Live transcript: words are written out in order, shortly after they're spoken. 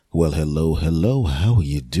Well, hello, hello. How are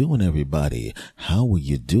you doing, everybody? How are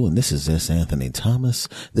you doing? This is S. Anthony Thomas.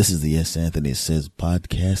 This is the S. Anthony Says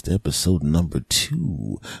podcast, episode number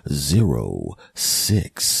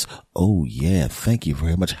 206. Oh, yeah. Thank you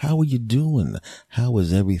very much. How are you doing? How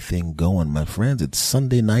is everything going, my friends? It's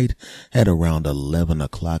Sunday night at around 11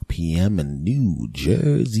 o'clock p.m. in New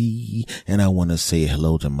Jersey. And I want to say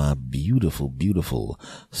hello to my beautiful, beautiful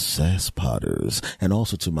Sass Potters, and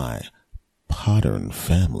also to my Pottern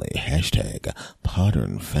family, hashtag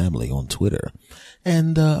Pottern family on Twitter.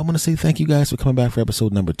 And I want to say thank you guys for coming back for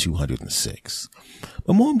episode number 206.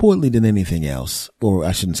 But more importantly than anything else, or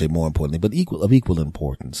I shouldn't say more importantly, but of equal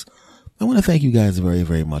importance, I want to thank you guys very,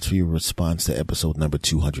 very much for your response to episode number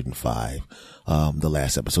 205, the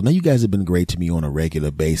last episode. Now, you guys have been great to me on a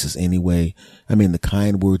regular basis anyway. I mean, the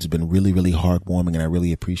kind words have been really, really heartwarming, and I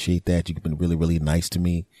really appreciate that. You've been really, really nice to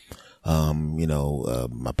me.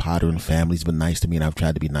 My Pottern family's been nice to me, and I've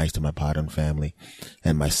tried to be nice to my Pottern family,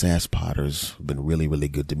 and my Sass Potters have been really, really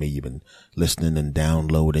good to me. You've been listening and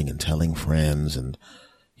downloading and telling friends, and,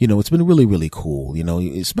 it's been really, really cool,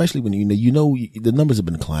 especially when, the numbers have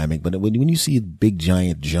been climbing, but when you see big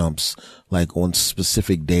giant jumps, like on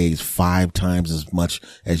specific days, 5 times as much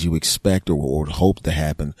as you expect or hope to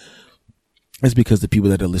happen, it's because the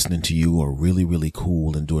people that are listening to you are really, really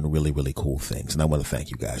cool and doing really, really cool things. And I want to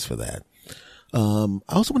thank you guys for that. I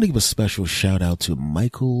also want to give a special shout out to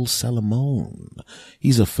Michael Salamone.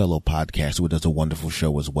 He's a fellow podcaster who does a wonderful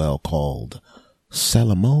show as well called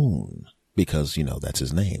Salamone, because, that's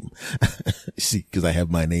his name. See, because I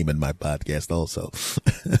have my name in my podcast also.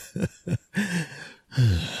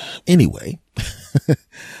 Anyway,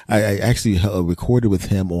 I actually recorded with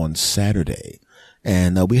him on Saturday.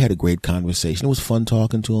 And we had a great conversation. It was fun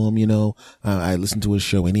talking to him, I listened to his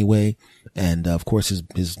show anyway. And of course,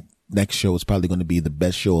 his next show is probably going to be the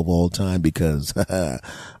best show of all time because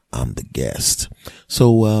I'm the guest.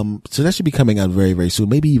 So that should be coming out very, very soon.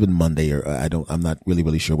 Maybe even Monday, or I'm not really,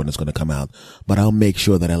 really sure when it's going to come out, but I'll make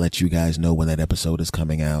sure that I let you guys know when that episode is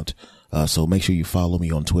coming out. So make sure you follow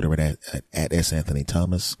me on Twitter at S. Anthony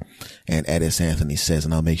Thomas and at S. Anthony Says,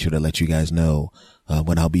 and I'll make sure to let you guys know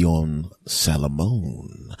when I'll be on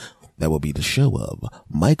Salamone. That will be the show of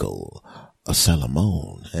Michael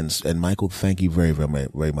Salamone. And Michael, thank you very, very,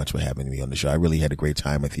 very much for having me on the show. I really had a great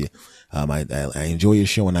time with you. I enjoy your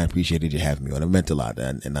show, and I appreciated you having me on. It meant a lot,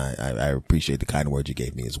 and I appreciate the kind words you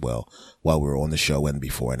gave me as well while we were on the show and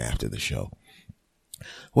before and after the show.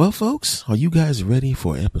 Well, folks, are you guys ready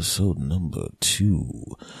for episode number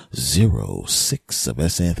 206 of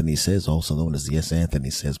S. Anthony Says, also known as the S. Anthony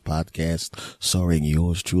Says podcast, starring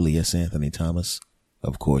yours truly, S. Anthony Thomas?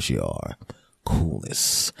 Of course you are.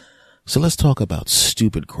 Coolness. So let's talk about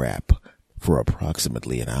stupid crap for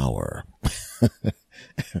approximately an hour.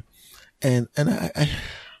 and I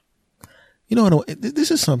this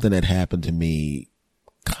is something that happened to me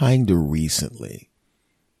kind of recently.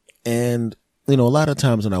 And a lot of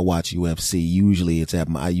times when I watch UFC, usually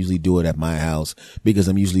I usually do it at my house because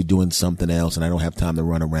I'm usually doing something else and I don't have time to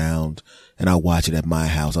run around, and I'll watch it at my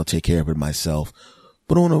house. I'll take care of it myself.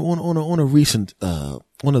 But on a recent,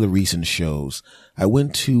 one of the recent shows, I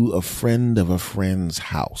went to a friend of a friend's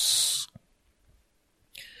house.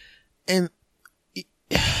 And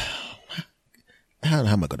how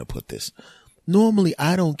am I going to put this? Normally,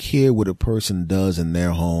 I don't care what a person does in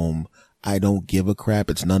their home. I don't give a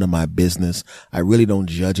crap. It's none of my business. I really don't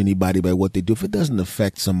judge anybody by what they do. If it doesn't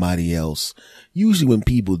affect somebody else, usually when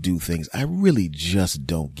people do things, I really just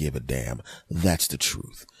don't give a damn. That's the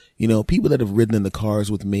truth. People that have ridden in the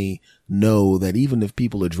cars with me know that even if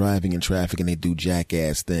people are driving in traffic and they do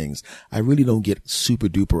jackass things, I really don't get super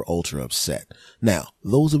duper ultra upset. Now,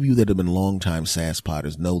 those of you that have been longtime Sass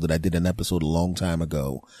Potters know that I did an episode a long time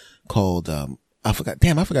ago called, I forgot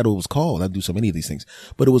what it was called. I do so many of these things,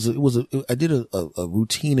 but I did a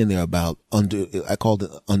routine in there about I called it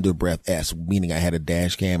under breath S, meaning I had a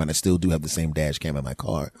dash cam, and I still do have the same dash cam in my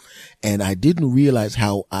car. And I didn't realize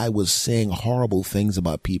how I was saying horrible things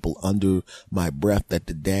about people under my breath that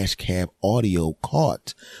the dash cam audio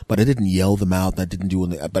caught, but I didn't yell them out. I didn't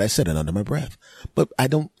do it, but I said it under my breath. But I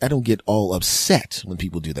don't get all upset when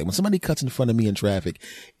people do that. When somebody cuts in front of me in traffic,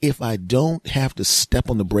 if I don't have to step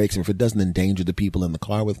on the brakes, and if it doesn't endanger the people in the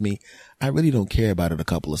car with me, I really don't care about it a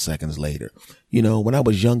couple of seconds later. When I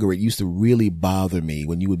was younger, it used to really bother me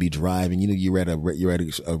when you would be driving, you're at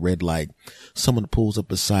a red light, someone pulls up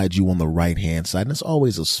beside you on the right hand side, and it's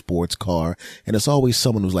always a sports car, and it's always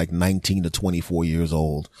someone who's like 19 to 24 years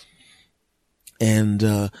old.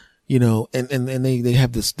 And, and they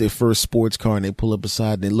have their first sports car and they pull up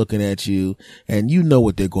beside and they're looking at you and you know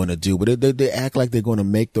what they're going to do, but they act like they're going to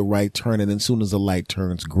make the right turn. And then as soon as the light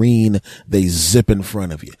turns green, they zip in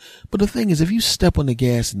front of you. But the thing is, if you step on the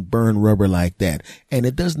gas and burn rubber like that and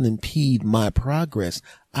it doesn't impede my progress,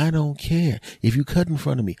 I don't care. If you cut in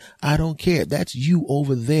front of me, I don't care. That's you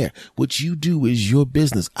over there. What you do is your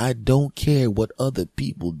business. I don't care what other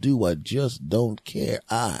people do. I just don't care.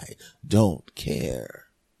 I don't care.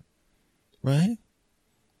 Right?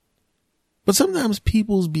 But sometimes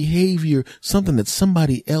people's behavior, something that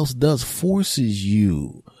somebody else does, forces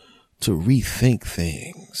you to rethink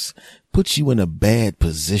things, puts you in a bad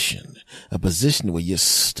position, a position where you're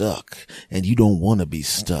stuck and you don't want to be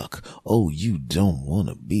stuck. Oh, you don't want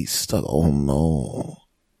to be stuck. Oh no.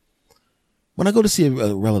 When I go to see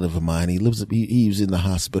a relative of mine, he was in the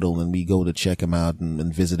hospital and we go to check him out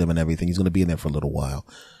and visit him and everything. He's going to be in there for a little while.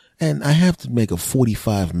 And I have to make a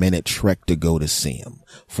 45-minute trek to go to see him.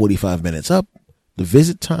 45 minutes up, the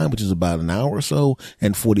visit time, which is about an hour or so,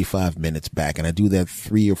 and 45 minutes back. And I do that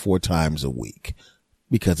 3 or 4 times a week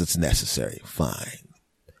because it's necessary. Fine.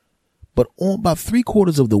 But about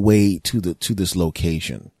 3/4 of the way to this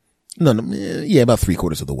location, about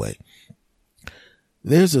 3/4 of the way,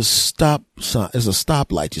 there's a stop sign. There's a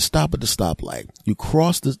stoplight. You stop at the stoplight. You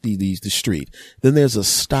cross the street. Then there's a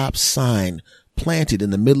stop sign planted in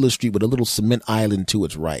the middle of the street with a little cement island to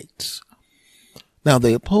its right. Now,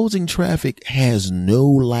 the opposing traffic has no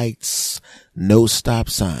lights, no stop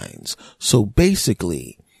signs. So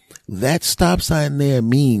basically, that stop sign there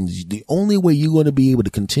means the only way you're going to be able to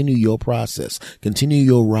continue your process, continue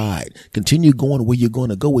your ride, continue going where you're going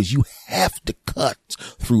to go is you have to cut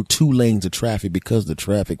through 2 lanes of traffic because the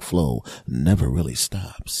traffic flow never really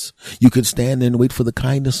stops. You could stand there and wait for the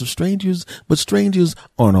kindness of strangers, but strangers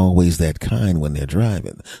aren't always that kind when they're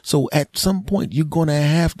driving. So at some point, you're going to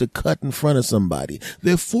have to cut in front of somebody.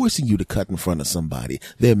 They're forcing you to cut in front of somebody.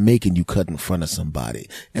 They're making you cut in front of somebody.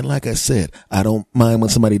 And like I said, I don't mind when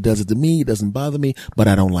somebody does it to me. It doesn't bother me, but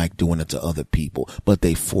I don't like doing it to other people. But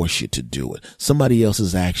they force you to do it. Somebody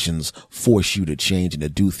else's actions force you to change and to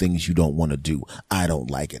do things you don't want to do. I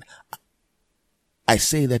don't like it. I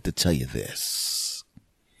say that to tell you this.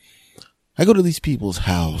 I go to these people's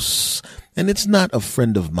house, and it's not a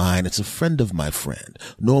friend of mine. It's a friend of my friend.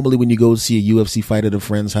 Normally, when you go see a UFC fight at a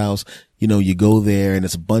friend's house, you go there and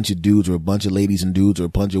it's a bunch of dudes or a bunch of ladies and dudes or a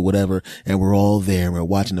bunch of whatever, and we're all there and we're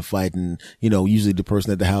watching the fight. And, usually the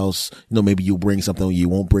person at the house, maybe you'll bring something or you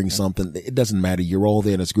won't bring something. It doesn't matter. You're all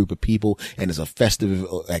there in this group of people and it's a festive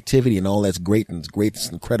activity and all that's great and it's great. It's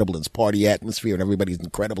incredible. And it's party atmosphere and everybody's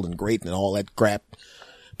incredible and great and all that crap.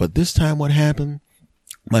 But this time what happened?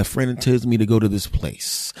 My friend tells me to go to this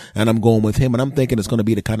place and I'm going with him and I'm thinking it's going to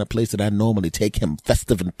be the kind of place that I normally take him,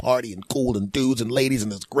 festive and party and cool and dudes and ladies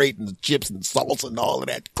and it's great and the chips and salsa and all of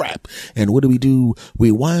that crap. And what do?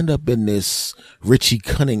 We wind up in this Richie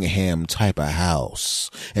Cunningham type of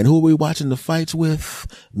house. And who are we watching the fights with?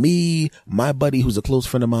 Me, my buddy who's a close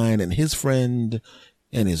friend of mine and his friend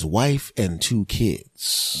and his wife and 2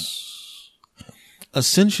 kids.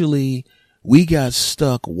 Essentially, we got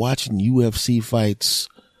stuck watching UFC fights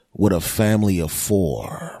with a family of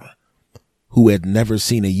 4 who had never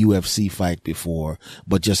seen a UFC fight before,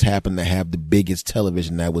 but just happened to have the biggest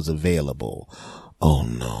television that was available. Oh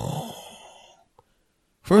no.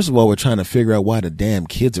 First of all, we're trying to figure out why the damn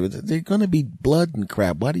kids they're going to be blood and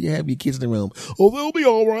crap. Why do you have your kids in the room? Oh, they'll be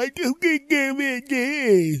all right.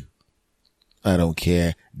 I don't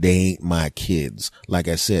care. They ain't my kids. Like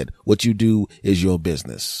I said, what you do is your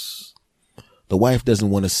business. The wife doesn't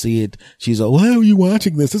want to see it. She's like, why are you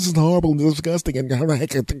watching this? This is horrible and disgusting. And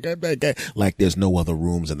like there's no other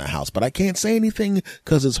rooms in the house, but I can't say anything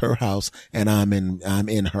because it's her house and I'm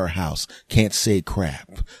in her house. Can't say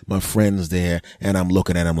crap. My friend's there and I'm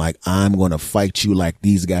looking at him like, I'm going to fight you like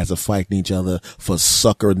these guys are fighting each other for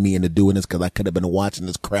suckering me into doing this because I could have been watching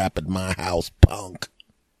this crap at my house, punk.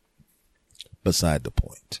 Beside the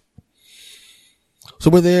point. So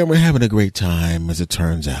we're there and we're having a great time as it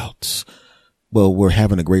turns out. Well, we're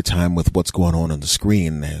having a great time with what's going on the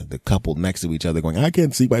screen. The couple next to each other going, I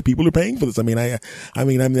can't see why people are paying for this. I mean,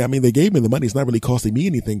 they gave me the money. It's not really costing me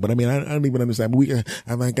anything, but I don't even understand.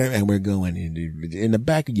 And we're going in the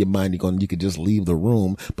back of your mind, you could just leave the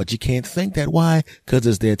room, but you can't think that. Why? Cause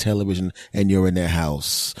it's their television and you're in their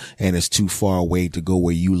house and it's too far away to go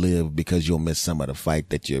where you live because you'll miss some of the fight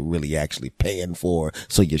that you're really actually paying for.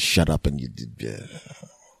 So you shut up and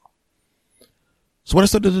So what I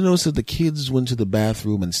started to notice is the kids went to the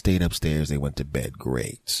bathroom and stayed upstairs. They went to bed.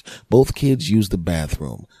 Great. Both kids used the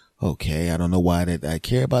bathroom. Okay, I don't know why I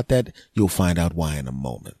care about that. You'll find out why in a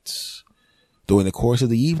moment. During the course of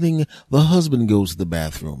the evening, the husband goes to the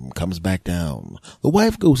bathroom, comes back down. The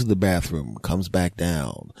wife goes to the bathroom, comes back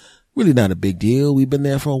down. Really not a big deal. We've been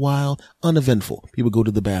there for a while. Uneventful. People go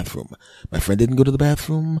to the bathroom. My friend didn't go to the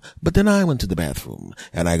bathroom, but then I went to the bathroom.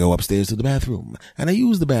 And I go upstairs to the bathroom. And I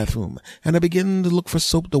use the bathroom. And I begin to look for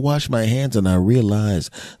soap to wash my hands, and I realize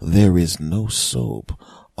there is no soap.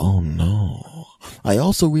 Oh no. I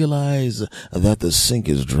also realize that the sink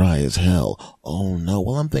is dry as hell. Oh no.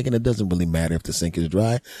 Well, I'm thinking it doesn't really matter if the sink is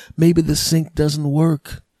dry. Maybe the sink doesn't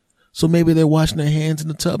work. So maybe they're washing their hands in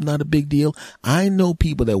the tub, not a big deal. I know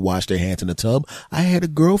people that wash their hands in the tub. I had a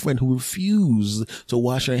girlfriend who refused to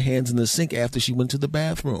wash her hands in the sink after she went to the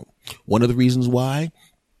bathroom. One of the reasons why?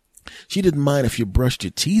 She didn't mind if you brushed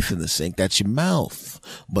your teeth in the sink, that's your mouth.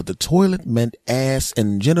 But the toilet meant ass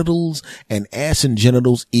and genitals, and ass and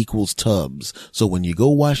genitals equals tubs. So when you go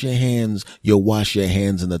wash your hands, you'll wash your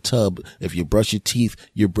hands in the tub. If you brush your teeth,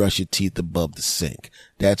 you brush your teeth above the sink.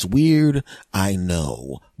 That's weird, I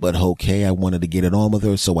know. But okay, I wanted to get it on with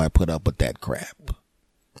her, so I put up with that crap.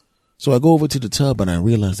 So I go over to the tub and I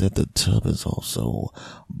realize that the tub is also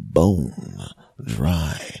bone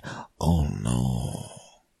dry. Oh no.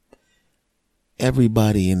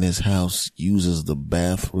 Everybody in this house uses the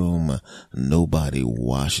bathroom. Nobody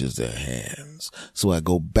washes their hands. So I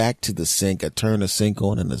go back to the sink. I turn the sink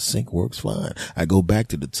on and the sink works fine. I go back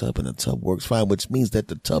to the tub and the tub works fine, which means that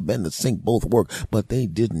the tub and the sink both work. But they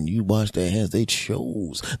didn't. You wash their hands. They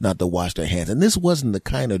chose not to wash their hands. And this wasn't the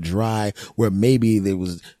kind of dry where maybe there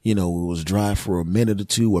was, it was dry for a minute or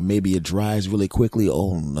two, or maybe it dries really quickly.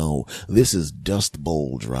 Oh no. This is dust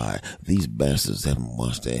bowl dry. These bastards haven't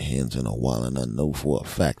washed their hands in a while, and I know for a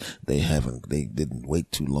fact they didn't wait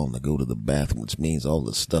too long to go to the bathroom, which means all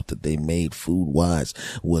the stuff that they made food-wise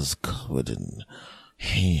was covered in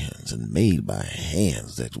hands and made by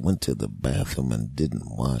hands that went to the bathroom and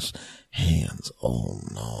didn't wash hands. Oh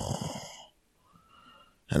no.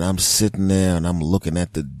 And I'm sitting there and I'm looking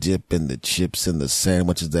at the dip and the chips and the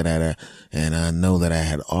sandwiches that and I know that I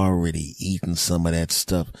had already eaten some of that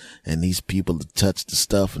stuff, and these people touched the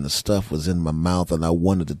stuff and the stuff was in my mouth, and I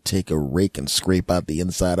wanted to take a rake and scrape out the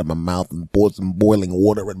inside of my mouth and pour some boiling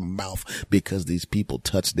water in my mouth, because these people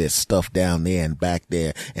touched their stuff down there and back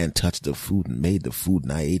there and touched the food and made the food,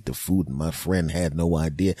 and I ate the food, and my friend had no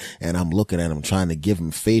idea. And I'm looking at him trying to give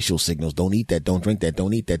him facial signals. Don't eat that. Don't drink that.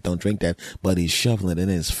 Don't eat that. Don't drink that. But he's shoveling it in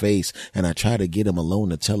his face, and I try to get him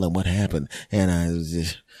alone to tell him what happened, and I was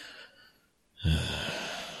just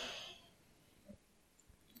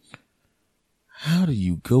how do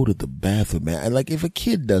you go to the bathroom, man? Like, if a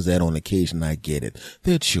kid does that on occasion, I get it.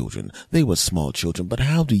 They're children. They were small children. But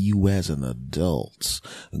how do you as an adult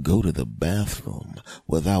go to the bathroom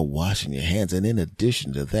without washing your hands? And in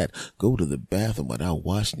addition to that, go to the bathroom without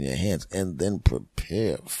washing your hands and then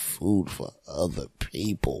prepare food for other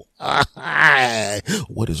people.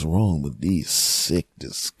 What is wrong with these sick,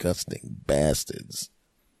 disgusting bastards?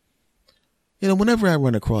 Whenever I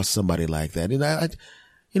run across somebody like that,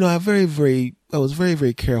 I was very,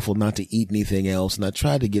 very careful not to eat anything else, and I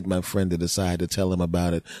tried to get my friend to decide to tell him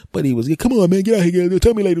about it, but he was, come on, man, get out here,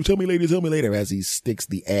 tell me later, as he sticks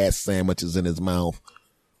the ass sandwiches in his mouth.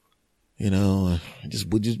 He was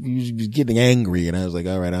getting angry, and I was like,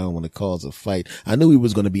 all right, I don't want to cause a fight. I knew he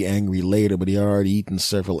was going to be angry later, but he already eaten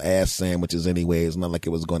several ass sandwiches anyway. It's not like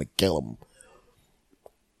it was going to kill him.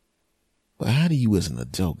 But how do you as an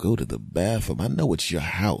adult go to the bathroom? I know it's your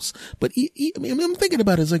house, but I'm thinking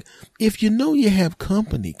about it. It's like, if you know you have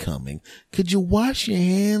company coming, could you wash your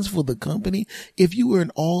hands for the company? If you were an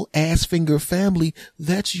all ass finger family,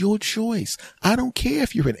 that's your choice. I don't care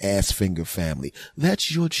if you're an ass finger family.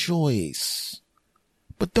 That's your choice.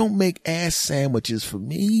 But don't make ass sandwiches for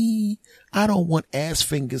me. I don't want ass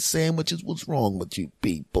finger sandwiches. What's wrong with you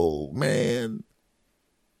people, man?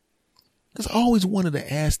 Because I always wanted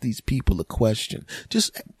to ask these people a question.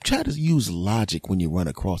 Just try to use logic when you run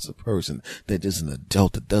across a person that is an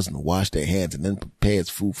adult that doesn't wash their hands and then prepares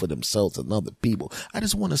food for themselves and other people. I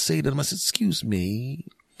just want to say to them, I said, excuse me,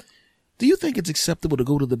 do you think it's acceptable to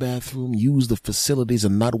go to the bathroom, use the facilities,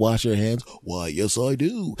 and not wash your hands? Why, yes, I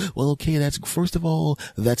do. Well, okay, first of all,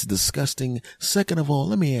 that's disgusting. Second of all,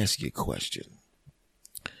 let me ask you a question.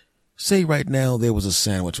 Say right now there was a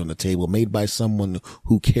sandwich on the table made by someone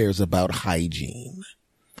who cares about hygiene.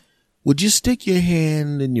 Would you stick your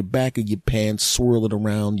hand in your back of your pants, swirl it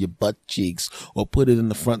around your butt cheeks, or put it in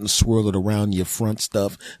the front and swirl it around your front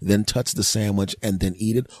stuff, then touch the sandwich and then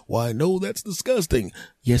eat it? Why, no, that's disgusting.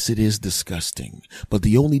 Yes, it is disgusting. But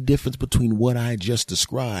the only difference between what I just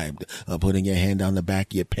described, putting your hand down the back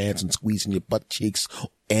of your pants and squeezing your butt cheeks,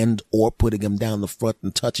 and or putting them down the front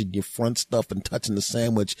and touching your front stuff and touching the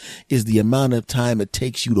sandwich is the amount of time it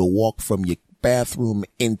takes you to walk from your bathroom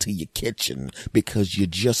into your kitchen because you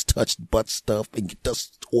just touched butt stuff and you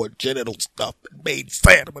just or genital stuff and made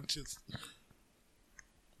sandwiches.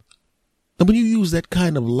 And when you use that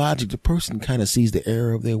kind of logic, the person kind of sees the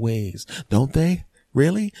error of their ways, don't they?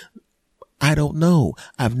 Really? I don't know.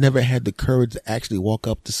 I've never had the courage to actually walk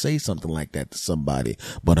up to say something like that to somebody,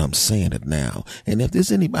 but I'm saying it now. And if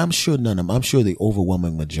there's any, I'm sure the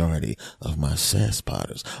overwhelming majority of my sass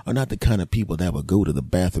spotters are not the kind of people that would go to the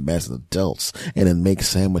bathroom as adults and then make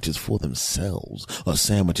sandwiches for themselves or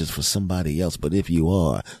sandwiches for somebody else. But if you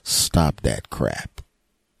are, stop that crap.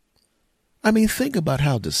 I mean, think about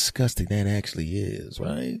how disgusting that actually is,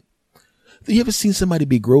 right? Have you ever seen somebody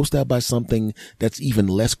be grossed out by something that's even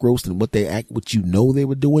less gross than what you know they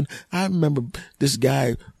were doing? I remember this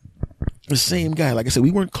guy, the same guy. Like I said, we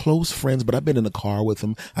weren't close friends, but I've been in the car with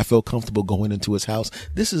him. I felt comfortable going into his house.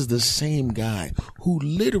 This is the same guy who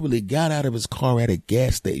literally got out of his car at a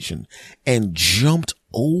gas station and jumped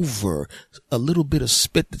over a little bit of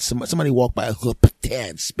spit that somebody walked by,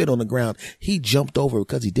 spit on the ground. He jumped over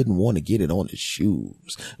because he didn't want to get it on his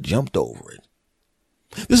shoes. Jumped over it.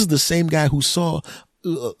 This is the same guy who saw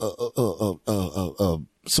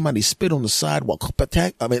somebody spit on the sidewalk.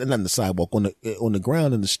 I mean, not on the sidewalk, on the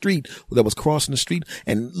ground in the street that was crossing the street,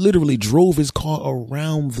 and literally drove his car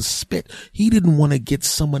around the spit. He didn't want to get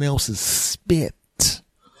someone else's spit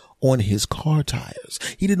on his car tires.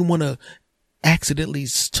 He didn't want to accidentally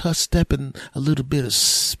step in a little bit of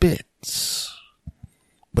spit.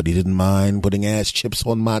 But he didn't mind putting ass chips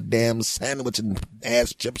on my damn sandwich and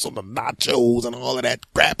ass chips on the nachos and all of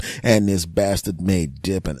that crap. And this bastard made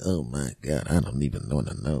dip, and oh my God, I don't even want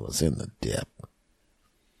to know what's in the dip.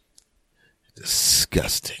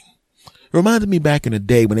 Disgusting. Reminded me back in the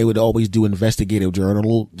day when they would always do investigative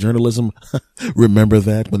journalism. Remember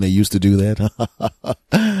that when they used to do that?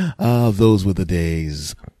 Ah, those were the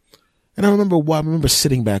days. And I remember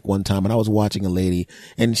sitting back one time and I was watching a lady,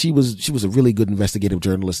 and she was a really good investigative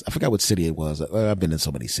journalist. I forgot what city it was. I've been in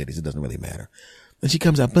so many cities, it doesn't really matter. And she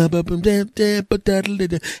comes out, and in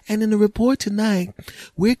the report tonight,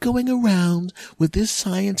 we're going around with this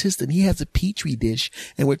scientist, and he has a petri dish,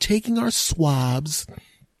 and we're taking our swabs,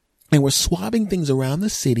 and we're swabbing things around the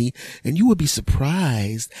city, and you would be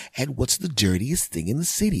surprised at what's the dirtiest thing in the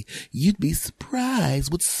city. You'd be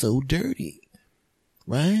surprised what's so dirty,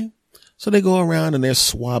 right? So they go around and they're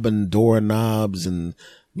swabbing doorknobs and,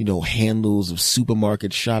 handles of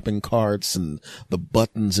supermarket shopping carts and the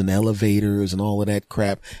buttons and elevators and all of that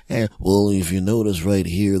crap. And, well, if you notice right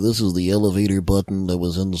here, this is the elevator button that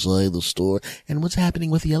was inside the store. And what's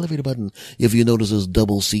happening with the elevator button? If you notice, there's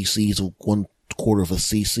double CCs of 1/4 of a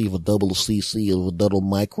CC of a double CC of a double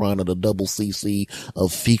micron and a double CC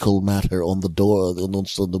of fecal matter on the door and on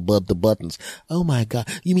the buttons. Oh my God.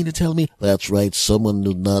 You mean to tell me? That's right. Someone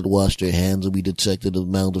did not wash their hands, and we detected the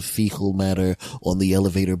amount of fecal matter on the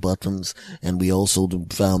elevator buttons. And we also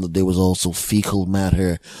found that there was also fecal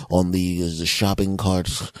matter on the shopping cart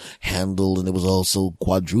handle, and there was also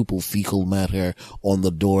quadruple fecal matter on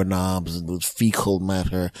the doorknobs, and there was fecal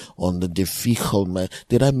matter on the fecal matter.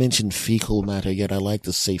 Did I mention fecal matter yet? I like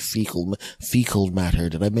to say fecal matter.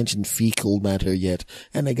 Did I mention fecal matter yet?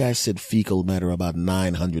 And the guy said fecal matter about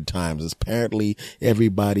 900 times. Apparently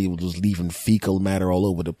everybody was leaving fecal matter all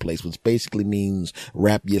over the place, which basically means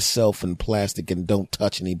wrap yourself in plastic and don't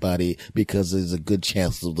touch anybody because there's a good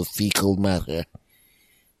chance of the fecal matter.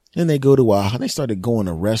 And they started going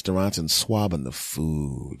to restaurants and swabbing the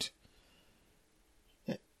food.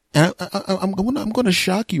 And I'm going to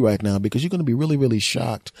shock you right now, because you're going to be really, really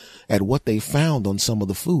shocked at what they found on some of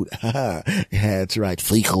the food. That's right.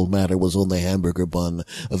 Fecal matter was on the hamburger bun.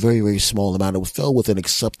 A very, very small amount. It fell within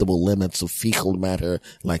acceptable limits of fecal matter.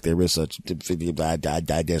 Like there is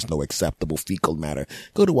there's no acceptable fecal matter.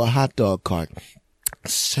 Go to a hot dog cart.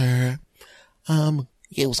 Sir,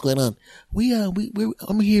 yeah, what's going on?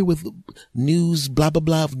 I'm here with news, blah, blah,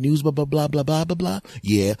 blah, news, blah, blah, blah, blah, blah, blah, blah.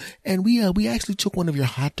 Yeah. And we actually took one of your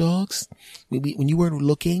hot dogs. When you weren't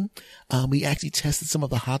looking, we actually tested some of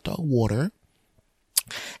the hot dog water,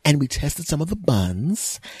 and we tested some of the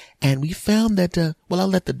buns, and we found that, I'll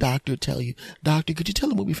let the doctor tell you. Doctor, could you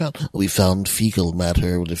tell him what we found? We found fecal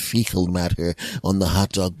matter, the fecal matter on the hot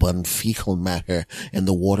dog bun, fecal matter, and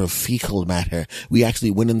the water, fecal matter. We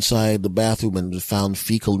actually went inside the bathroom and found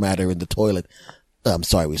fecal matter in the toilet. I'm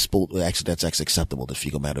sorry, that's actually acceptable, the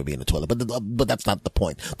fecal matter being in the toilet, but that's not the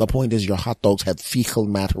point. The point is your hot dogs had fecal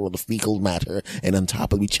matter or the fecal matter, and on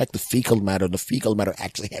top of it, we checked the fecal matter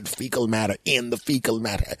actually had fecal matter in the fecal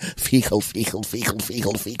matter. Fecal.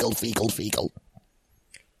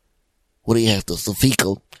 What do you have to, the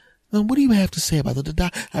fecal? What do you have to say about the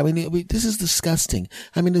doc? I mean, this is disgusting.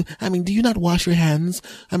 I mean, do you not wash your hands?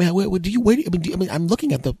 I mean, where do you wait? I'm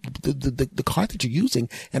looking at the cart that you're using,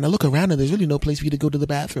 and I look around, and there's really no place for you to go to the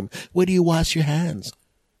bathroom. Where do you wash your hands?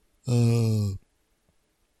 Is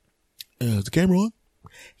the camera on?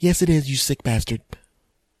 Yes, it is, you sick bastard.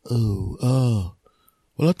 Well,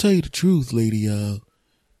 I'll tell you the truth, lady.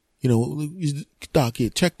 Doc, here,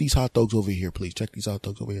 check these hot dogs over here, please. Check these hot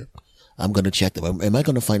dogs over here. I'm going to check them. Am I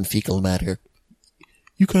going to find fecal matter?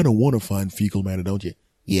 You kind of want to find fecal matter, don't you?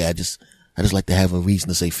 Yeah, I just like to have a reason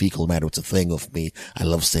to say fecal matter. It's a thing with me. I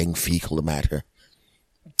love saying fecal matter.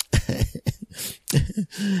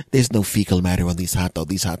 There's no fecal matter on these hot dogs.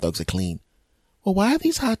 These hot dogs are clean. Well, why are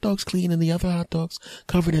these hot dogs clean and the other hot dogs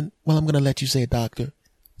covered in, well, I'm going to let you say it, doctor.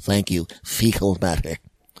 Thank you. Fecal matter.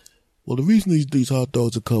 Well, the reason these hot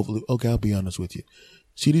dogs are covered, okay, I'll be honest with you.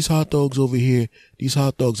 See, these hot dogs over here, these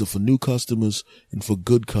hot dogs are for new customers and for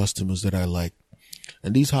good customers that I like.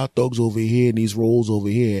 And these hot dogs over here and these rolls over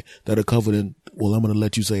here that are covered in, well, I'm going to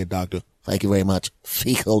let you say it, doctor. Thank you very much.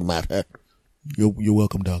 Fecal matter. You're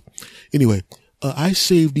welcome, doc. Anyway, I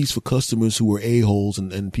save these for customers who are a-holes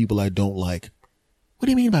and people I don't like. What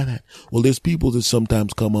do you mean by that? Well, there's people that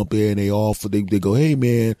sometimes come up there and they offer, they go, hey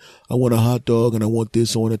man, I want a hot dog and I want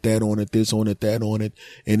this on it, that on it, this on it, that on it.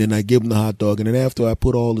 And then I give them the hot dog. And then after I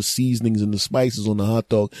put all the seasonings and the spices on the hot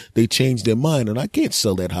dog, they change their mind. And I can't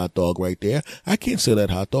sell that hot dog right there. I can't sell that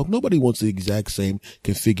hot dog. Nobody wants the exact same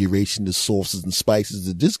configuration, the sauces and spices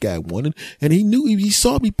that this guy wanted. And he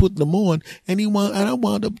saw me putting them on and I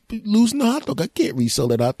wound up losing the hot dog. I can't resell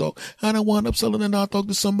that hot dog. And I wound up selling that hot dog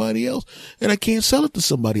to somebody else. And I can't sell it to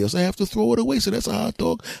somebody else. I have to throw it away. So that's a hot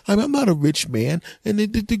dog. I'm not a rich man. And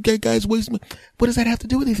the guy's wasting. What does that have to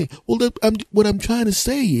do with anything? Well, what I'm trying to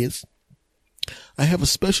say is I have a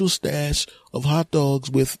special stash of hot dogs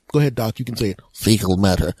with, go ahead, Doc, you can say it. Fecal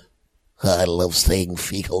matter. I love saying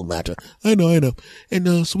fecal matter. I know.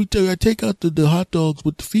 And so I take out the hot dogs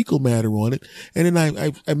with the fecal matter on it, and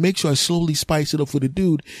then I make sure I slowly spice it up for the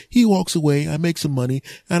dude. He walks away, I make some money,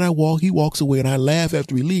 and he walks away, and I laugh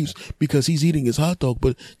after he leaves because he's eating his hot dog,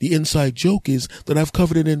 but the inside joke is that I've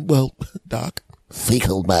covered it in, well, Doc.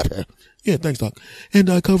 Fecal matter. Yeah, thanks, Doc.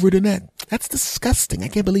 And I covered it in that. That's disgusting. I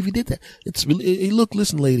can't believe you did that. It's really, hey, look,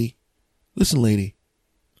 listen, lady.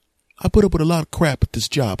 I put up with a lot of crap at this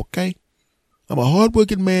job, okay? I'm a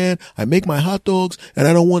hardworking man. I make my hot dogs, and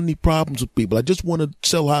I don't want any problems with people. I just want to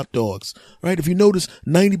sell hot dogs, right? If you notice,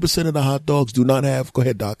 90% of the hot dogs do not have, go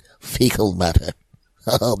ahead, Doc. Fecal matter.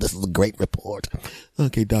 Oh, this is a great report.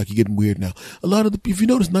 Okay, Doc, you're getting weird now. If you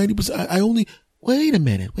notice, 90%, I only, wait a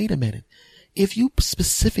minute. If you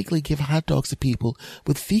specifically give hot dogs to people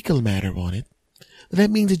with fecal matter on it, that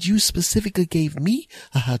means that you specifically gave me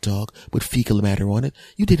a hot dog with fecal matter on it.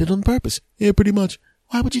 You did it on purpose. Yeah, pretty much.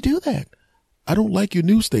 Why would you do that? I don't like your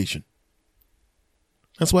news station.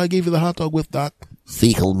 That's why I gave you the hot dog with, Doc.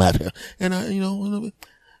 Fecal matter. And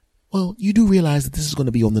well, you do realize that this is going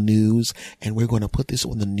to be on the news, and we're going to put this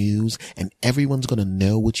on the news, and everyone's going to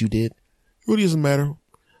know what you did. It really doesn't matter.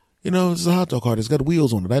 It's a hot dog cart. It's got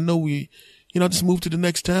wheels on it. I know just move to the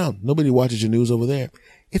next town. Nobody watches your news over there.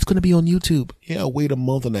 It's going to be on YouTube. Yeah, I'll wait a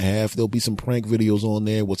month and a half. There'll be some prank videos on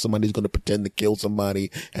there where somebody's going to pretend to kill somebody,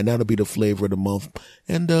 and that'll be the flavor of the month.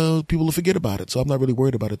 And people will forget about it, so I'm not really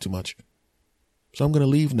worried about it too much. So I'm going to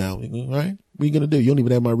leave now, all right? What are you going to do? You don't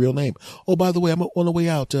even have my real name. Oh, by the way, I'm on the way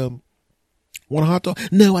out. Want a hot dog?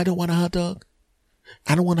 No, I don't want a hot dog.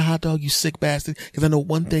 I don't want a hot dog, you sick bastard, because I know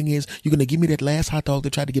one thing is you're going to give me that last hot dog to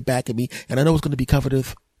try to get back at me, and I know it's going to be covered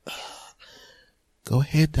with... Go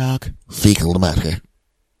ahead, Doc. Fecal matter.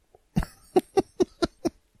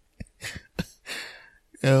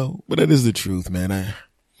 But that is the truth, man.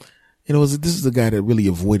 This is the guy that really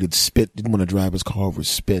avoided spit, didn't want to drive his car over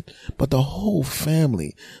spit. But the whole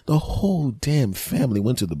damn family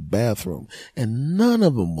went to the bathroom, and none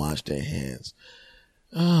of them washed their hands.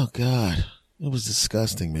 Oh, God. It was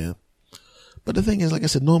disgusting, man. But the thing is, like I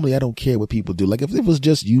said, normally I don't care what people do. Like if it was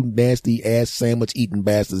just you nasty ass sandwich eating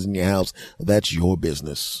bastards in your house, that's your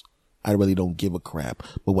business. I really don't give a crap.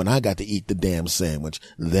 But when I got to eat the damn sandwich,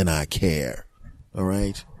 then I care. All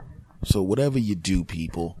right? So whatever you do,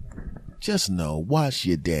 people, just know, wash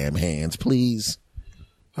your damn hands, please.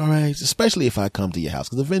 All right? Especially if I come to your house.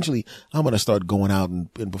 Because eventually I'm going to start going out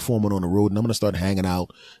and performing on the road. And I'm going to start hanging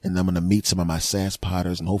out. And I'm going to meet some of my sass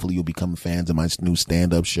potters. And hopefully you'll become fans of my new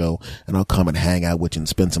stand-up show. And I'll come and hang out with you and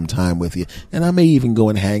spend some time with you. And I may even go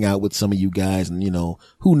and hang out with some of you guys. And,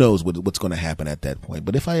 who knows what's going to happen at that point.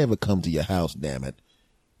 But if I ever come to your house, damn it,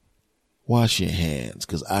 wash your hands,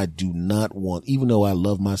 because I do not want, even though I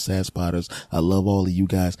love my Sad Spotters, I love all of you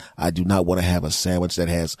guys, I do not want to have a sandwich that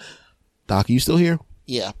has, Doc, are you still here?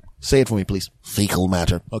 Yeah. Say it for me, please. Fecal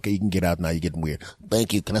matter. Okay, you can get out now. You're getting weird.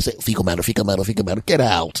 Thank you. Can I say fecal matter, fecal matter, fecal matter? Get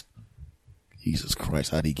out. Jesus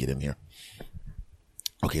Christ, how did he get in here?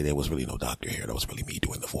 Okay, there was really no doctor here. That was really me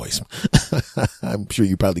doing the voice. I'm sure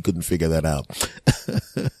you probably couldn't figure that out.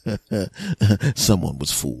 Someone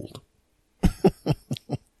was fooled.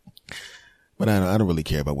 But I don't really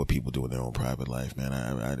care about what people do in their own private life, man.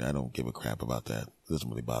 I don't give a crap about that. It doesn't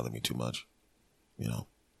really bother me too much, you know.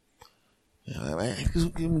 Because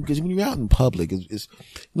when you're out in public,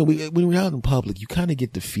 when we're out in public, you kind of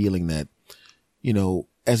get the feeling that, you know,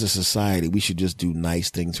 as a society, we should just do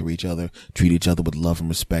nice things for each other, treat each other with love and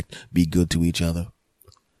respect, be good to each other.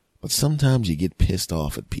 But sometimes you get pissed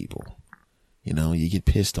off at people. You know, you get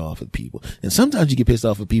pissed off at people. And sometimes you get pissed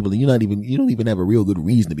off at people and you don't even have a real good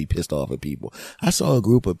reason to be pissed off at people. I saw a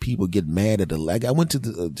group of people get mad at I went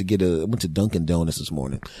to Dunkin' Donuts this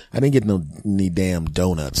morning. I didn't get any damn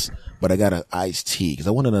donuts, but I got an iced tea because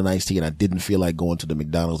I wanted an iced tea and I didn't feel like going to the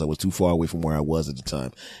McDonald's. I was too far away from where I was at the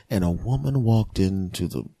time. And a woman walked into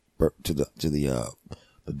the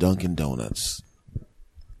Dunkin' Donuts.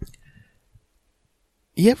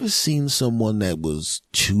 You ever seen someone that was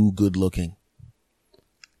too good looking?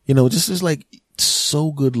 You know, just like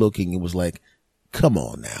so good looking. It was like, come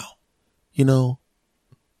on now. You know,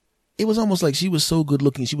 it was almost like she was so good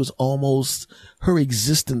looking. Her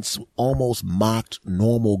existence almost mocked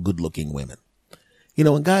normal good looking women. You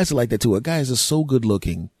know, and guys are like that too. Guys are so good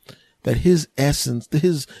looking that his essence,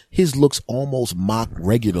 his looks almost mock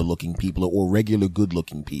regular looking people or regular good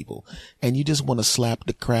looking people. And you just want to slap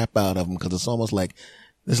the crap out of them because it's almost like,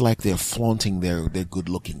 they're flaunting their good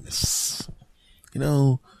lookingness. You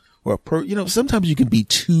know, sometimes you can be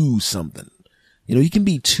too something. You know, you can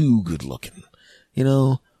be too good looking,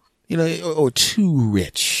 or too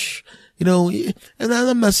rich, and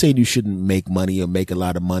I'm not saying you shouldn't make money or make a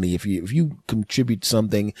lot of money. If you contribute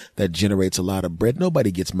something that generates a lot of bread,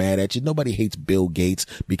 nobody gets mad at you. Nobody hates Bill Gates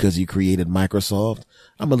because he created Microsoft.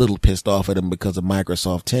 I'm a little pissed off at him because of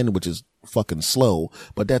Microsoft 10, which is fucking slow,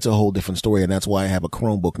 but that's a whole different story. And that's why I have a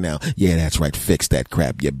Chromebook now. Yeah, that's right. Fix that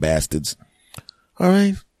crap, you bastards. All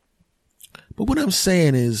right. But what I'm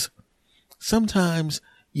saying is sometimes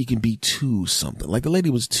you can be too something. Like the lady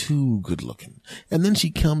was too good looking. And then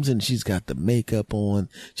she comes in, she's got the makeup on.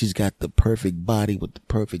 She's got the perfect body with the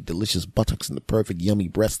perfect delicious buttocks and the perfect yummy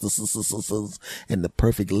breasts and the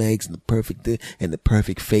perfect legs and the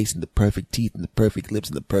perfect face and the perfect teeth and the perfect lips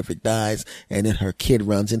and the perfect eyes. And then her kid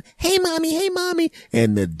runs in, hey mommy.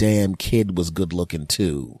 And the damn kid was good looking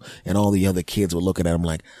too. And all the other kids were looking at him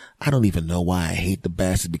like, I don't even know why I hate the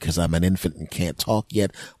bastard because I'm an infant and can't talk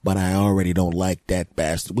yet, but I already don't like that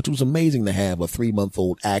bastard, which was amazing to have a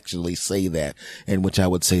 3-month-old actually say that. And which I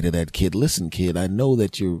would say to that kid, listen, kid, I know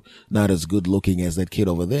that you're not as good looking as that kid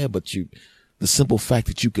over there, but the simple fact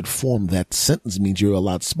that you could form that sentence means you're a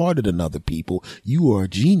lot smarter than other people. You are a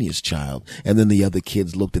genius, child. And then the other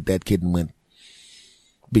kids looked at that kid and went,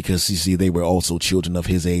 because you see, they were also children of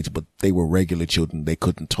his age, but they were regular children. They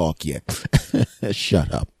couldn't talk yet.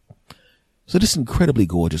 Shut up. So this incredibly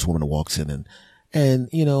gorgeous woman walks in and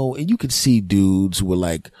you could see dudes who were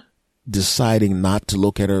like deciding not to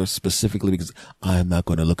look at her specifically because I'm not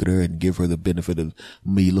going to look at her and give her the benefit of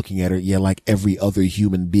me looking at her. Yeah, like every other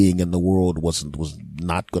human being in the world was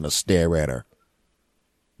not going to stare at her.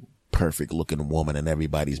 Perfect looking woman and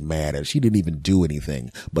everybody's mad at her. She didn't even do anything,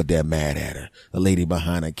 but they're mad at her. The lady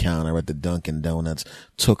behind the counter at the Dunkin' Donuts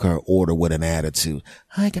took her order with an attitude.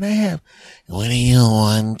 Hi, can I have? What do you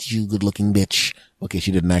want, you good looking bitch? Okay,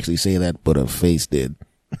 she didn't actually say that, but her face did.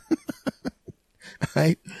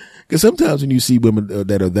 Right? Because sometimes when you see women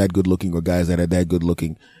that are that good looking or guys that are that good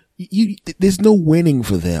looking, there's no winning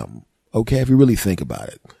for them. Okay, if you really think about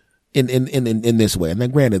it. In this way. And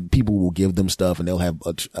then granted, people will give them stuff and they'll have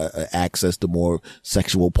access to more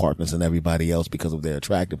sexual partners than everybody else because of their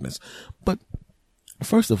attractiveness. But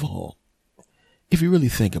first of all, if you really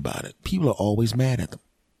think about it, people are always mad at them.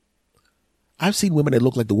 I've seen women that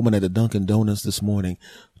look like the woman at the Dunkin' Donuts this morning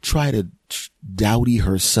try to dowdy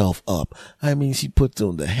herself up. I mean, she puts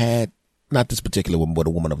on the hat. Not this particular woman, but a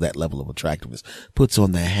woman of that level of attractiveness. Puts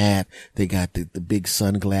on the hat. They got the big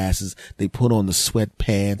sunglasses. They put on the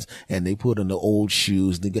sweatpants and they put on the old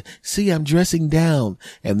shoes. They go, see, I'm dressing down.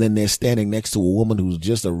 And then they're standing next to a woman who's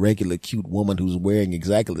just a regular cute woman who's wearing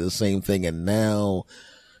exactly the same thing. And now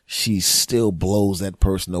she still blows that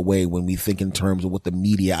person away when we think in terms of what the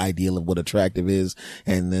media ideal of what attractive is.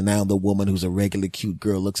 And then now the woman who's a regular cute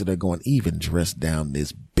girl looks at her going, even dressed down,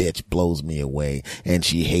 this bitch blows me away. And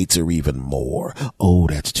she hates her even more. Oh,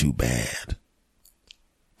 that's too bad.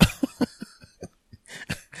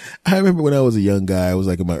 I remember when I was a young guy, I was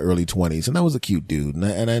like in my early 20s, and I was a cute dude,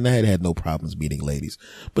 and I had no problems meeting ladies.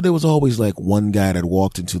 But there was always like one guy that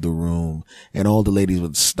walked into the room, and all the ladies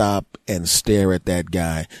would stop and stare at that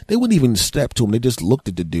guy. They wouldn't even step to him. They just looked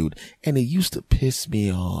at the dude, and it used to piss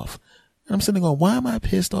me off. And I'm sitting going, why am I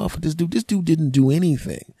pissed off at this dude? This dude didn't do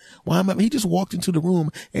anything. He just walked into the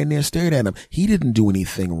room, and they stared at him. He didn't do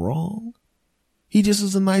anything wrong. He just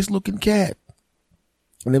is a nice looking cat.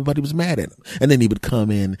 And everybody was mad at him. And then he would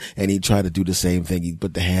come in and he'd try to do the same thing. He'd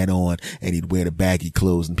put the hat on and he'd wear the baggy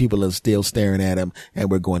clothes, and people are still staring at him.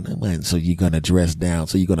 And we're going, man, so you're going to dress down.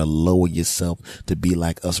 So you're going to lower yourself to be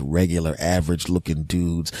like us regular average looking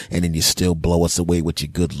dudes. And then you still blow us away with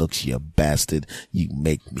your good looks, you bastard. You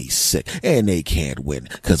make me sick. And they can't win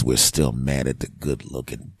because we're still mad at the good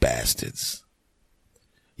looking bastards.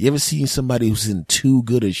 You ever seen somebody who's in too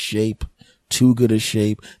good a shape?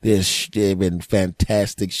 They're in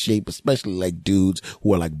fantastic shape, especially like dudes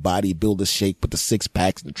who are like bodybuilder shape with the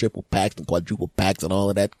 6-packs and the triple packs and quadruple packs and all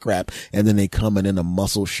of that crap. And then they come in a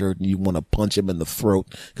muscle shirt and you want to punch him in the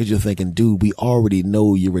throat because you're thinking, dude, we already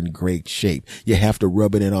know you're in great shape. You have to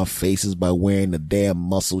rub it in our faces by wearing the damn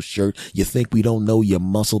muscle shirt. You think we don't know you're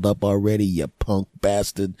muscled up already, you punk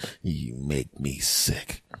bastard? You make me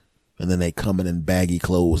sick. And then they come in baggy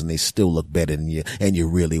clothes and they still look better than you, and you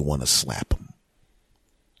really want to slap them.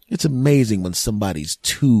 It's amazing when somebody's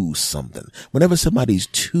too something. Whenever somebody's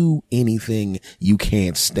too anything, you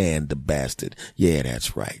can't stand the bastard. Yeah,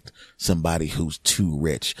 that's right. Somebody who's too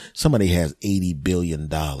rich. Somebody has $80 billion.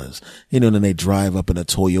 You know, and then they drive up in a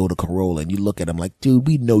Toyota Corolla and you look at them like, dude,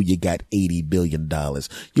 we know you got $80 billion.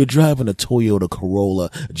 You're driving a Toyota Corolla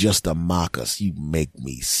just to mock us. You make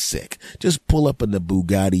me sick. Just pull up in the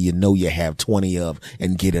Bugatti you know you have 20 of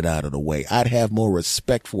and get it out of the way. I'd have more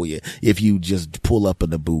respect for you if you just pull up in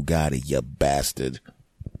the Bugatti, you bastard.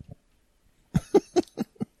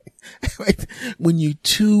 Right? When you're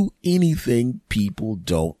too anything, people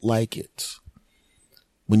don't like it.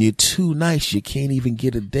 When you're too nice, you can't even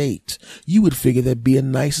get a date. You would figure that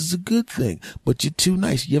being nice is a good thing, but you're too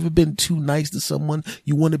nice. You ever been too nice to someone?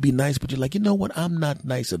 You want to be nice, but you're like, you know what? I'm not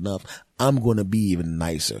nice enough. I'm going to be even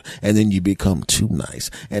nicer. And then you become too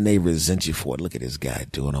nice and they resent you for it. Look at this guy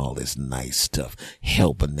doing all this nice stuff,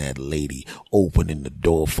 helping that lady, opening the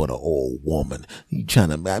door for the old woman. You trying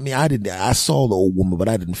to, I saw the old woman, but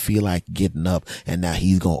I didn't feel like getting up, and now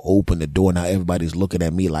he's going to open the door. Now everybody's looking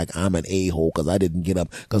at me like I'm an a-hole because I didn't get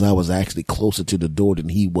up because I was actually closer to the door than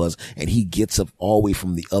he was. And he gets up all the way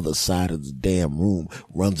from the other side of the damn room,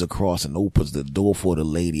 runs across and opens the door for the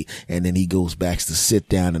lady. And then he goes back to sit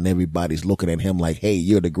down and everybody's looking at him like, hey,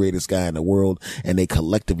 you're the greatest guy in the world. And they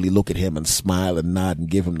collectively look at him and smile and nod and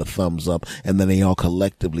give him the thumbs up. And then they all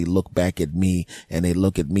collectively look back at me and they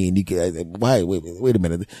look at me and you can, wait a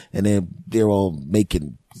minute. And they're all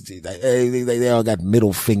making, they all got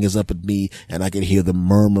middle fingers up at me, and I can hear them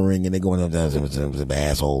murmuring, and they're going, an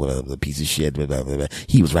asshole, a piece of shit.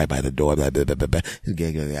 He was right by the door.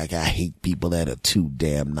 I hate people that are too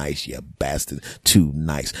damn nice, you bastard. Too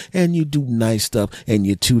nice. And you do nice stuff, and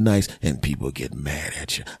you're too nice, and people get mad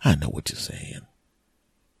at you. I know what you're saying.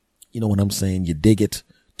 You know what I'm saying? You dig it?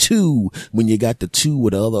 Two, when you got the two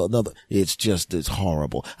with the another, it's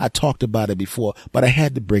horrible. I talked about it before, but I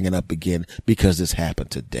had to bring it up again because this happened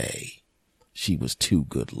today. She was too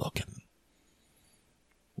good looking.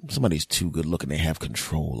 Somebody's too good looking, they have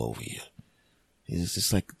control over you. It's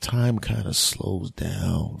just like time kind of slows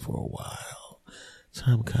down for a while.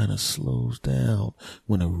 Time kind of slows down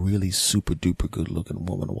when a really super duper good looking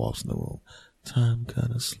woman walks in the room. Time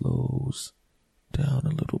kind of slows down a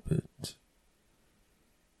little bit.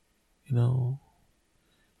 You know,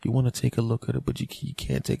 you want to take a look at it, but you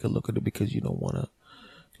can't take a look at it because you don't want to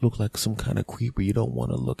look like some kind of creeper. You don't want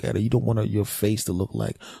to look at it. You don't want your face to look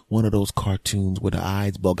like one of those cartoons where the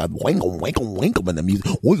eyes bug out, winkle, winkle, winkle, and the music,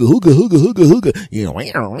 hooga, hooga, hooga, hooga. You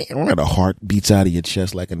know, the heart beats out of your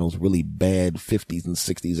chest like in those really bad 50s and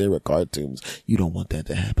 60s era cartoons. You don't want that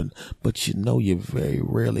to happen. But you know you're very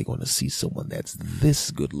rarely going to see someone that's this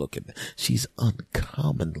good looking. She's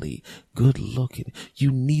uncommonly good looking.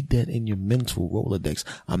 You need that in your mental Rolodex.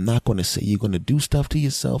 I'm not going to say you're going to do stuff to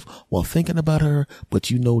yourself while thinking about her, but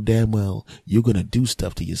you know know damn well you're going to do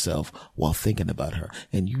stuff to yourself while thinking about her.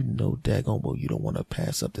 And you know daggone well you don't want to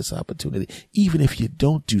pass up this opportunity. Even if you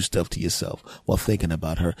don't do stuff to yourself while thinking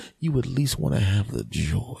about her, you at least want to have the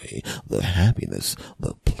joy, the happiness,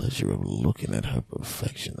 the pleasure of looking at her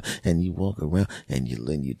perfection. And you walk around and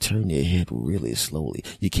you turn your head really slowly.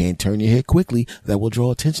 You can't turn your head quickly. That will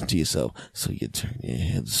draw attention to yourself. So you turn your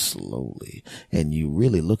head slowly and you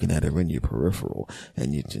really looking at her in your peripheral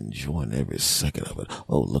and you're enjoying every second of it.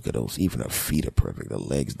 Oh, look at those. Even her feet are perfect. The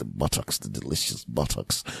legs, the buttocks, the delicious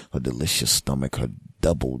buttocks, her delicious stomach, her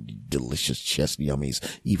double delicious chest yummies.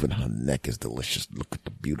 Even her neck is delicious. Look at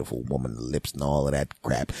the beautiful woman, the lips and all of that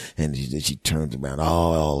crap. And she turns around.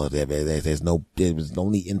 All of that. There's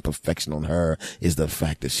only imperfection on her is the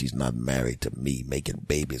fact that she's not married to me, making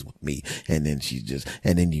babies with me. And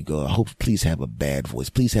then you go, I hope, please have a bad voice.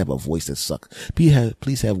 Please have a voice that sucks.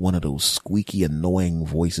 Please have one of those squeaky, annoying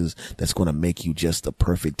voices that's going to make you just the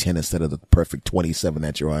perfect 10 instead of the perfect 27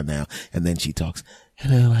 that you are now. And then she talks,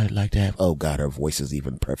 hello, I'd like to have, oh God, her voice is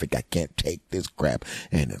even perfect. I can't take this crap.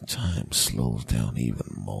 And the time slows down even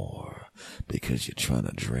more because you're trying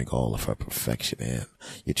to drink all of her perfection in.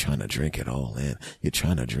 You're trying to drink it all in. You're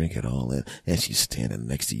trying to drink it all in. And she's standing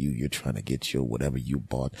next to you. You're trying to get your whatever you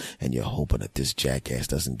bought and you're hoping that this jackass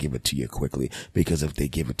doesn't give it to you quickly, because if they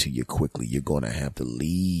give it to you quickly, you're going to have to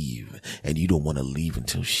leave, and you don't want to leave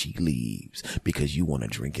until she leaves because you want to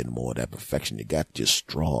drink in more of that perfection. You got your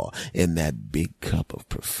straw in that big cup of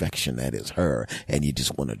perfection that is her, and you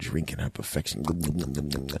just want to drink in her perfection.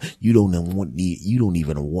 You don't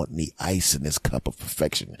even want any ice in this cup of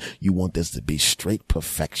perfection. You want this to be straight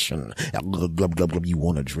perfection. You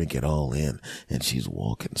want to drink it all in, and she's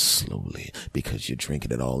walking slowly because you're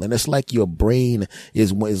drinking it all. And it's like your brain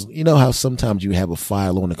is, you know how sometimes you have a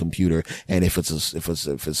file on a computer, and if it's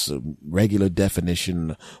a regular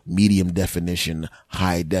definition, medium definition,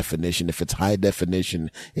 high definition, if it's high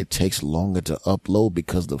definition, it takes longer to upload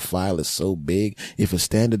because the file is so big. If it's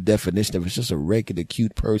standard definition, if it's just a regular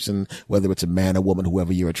cute person, whether it's a man or woman,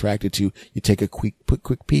 whoever you're attracted to, you take a quick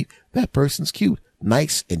peek. That person's cute.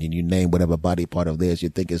 Nice, and then you name whatever body part of theirs you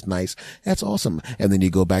think is nice. That's awesome. And then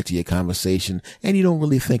you go back to your conversation and you don't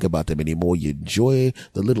really think about them anymore. You enjoy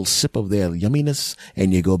the little sip of their yumminess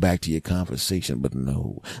and you go back to your conversation. But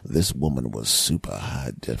no, this woman was super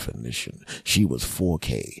high definition. She was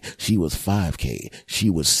 4K. She was 5K.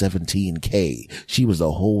 She was 17K. She was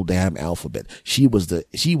the whole damn alphabet. She was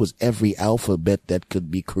every alphabet that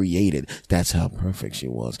could be created. That's how perfect she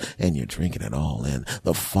was. And you're drinking it all in.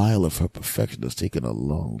 The file of her perfection is taking a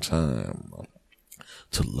long time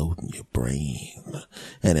to load in your brain.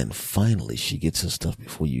 And then finally she gets her stuff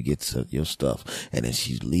before you get to your stuff. And then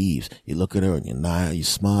she leaves. You look at her and you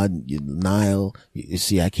smile, you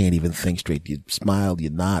see, I can't even think straight. You smile, you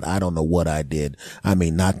nod. I don't know what I did. I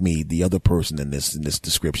mean, not me, the other person in this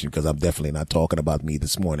description, because I'm definitely not talking about me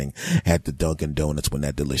this morning at the Dunkin' Donuts when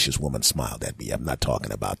that delicious woman smiled at me. I'm not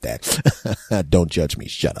talking about that. Don't judge me.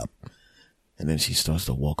 Shut up. And then she starts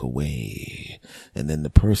to walk away. And then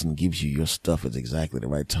the person gives you your stuff at exactly the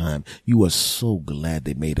right time. You are so glad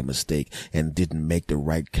they made a mistake and didn't make the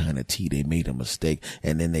right kind of tea. They made a mistake.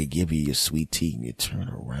 And then they give you your sweet tea and you turn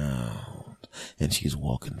around. And she's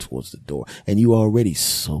walking towards the door. And you already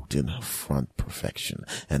soaked in her front perfection.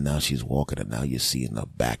 And now she's walking and now you're seeing her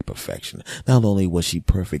back perfection. Not only was she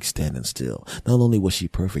perfect standing still, not only was she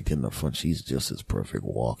perfect in the front, she's just as perfect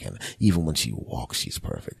walking. Even when she walks, she's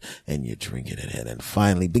perfect. And you're drinking it in. And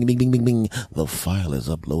finally, bing, bing, bing, bing, bing, the file is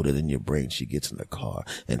uploaded in your brain. She gets in the car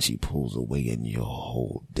and she pulls away and your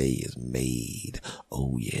whole day is made.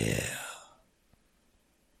 Oh yeah.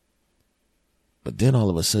 But then all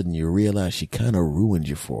of a sudden you realize she kind of ruined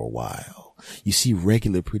you for a while. You see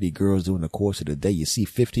regular pretty girls during the course of the day. You see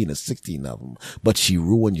 15 or 16 of them, but she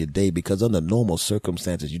ruined your day because under normal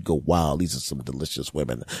circumstances, you'd go, wow, these are some delicious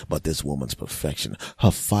women, but this woman's perfection. Her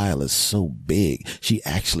file is so big. She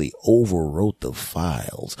actually overwrote the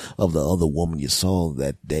files of the other woman you saw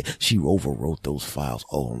that day. She overwrote those files.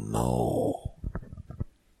 Oh no.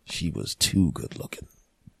 She was too good looking.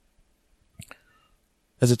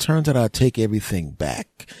 As it turns out, I take everything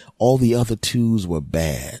back. All the other twos were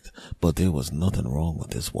bad, but there was nothing wrong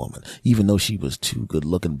with this woman. Even though she was too good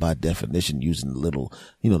looking by definition, using the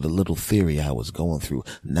little theory I was going through.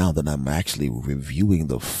 Now that I'm actually reviewing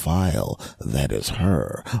the file that is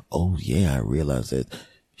her. Oh yeah, I realized that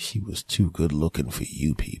She was too good looking for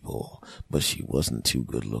you people, but she wasn't too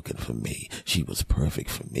good looking for me. She was perfect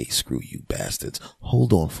for me. Screw you bastards.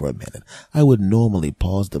 Hold on for a minute. I would normally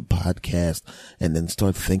pause the podcast and then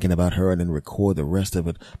start thinking about her and then record the rest of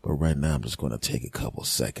it. But right now I'm just going to take a couple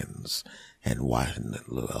seconds and watch and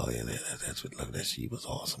look. Oh yeah, that's what, look, that she was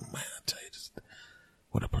awesome, man. I tell you, just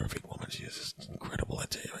what a perfect woman. She is just incredible. I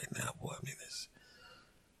tell you right now, boy. I mean,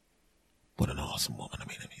 what an awesome woman. I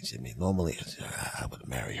mean, normally I would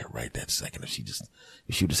marry her right that second. If she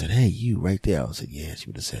would have said, hey, you right there. I would have said, yeah. She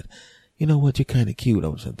would have said, you know what? You're kind of cute. I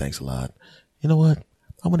would have said, thanks a lot. You know what?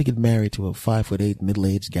 I want to get married to a 5'8"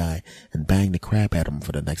 middle-aged guy and bang the crap at him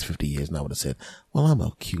for the next 50 years. And I would have said, well, I'm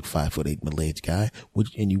a cute 5'8" middle-aged guy.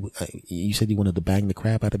 And you said you wanted to bang the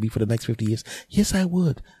crap out of me for the next 50 years? Yes, I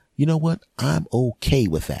would. You know what? I'm okay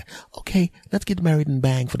with that. Okay, let's get married and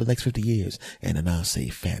bang for the next 50 years. And then I'll say,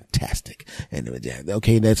 fantastic. And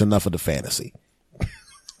okay, that's enough of the fantasy.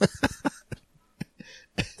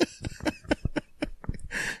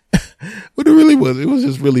 But it was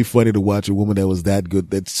just really funny to watch a woman that was that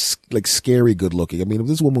good, that's like scary good looking. I mean, if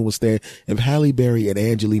this woman was if Halle Berry and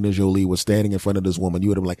Angelina Jolie were standing in front of this woman, you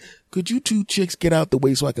would have been like, could you two chicks get out the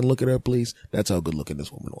way so I can look at her, please? That's how good looking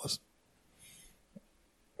this woman was.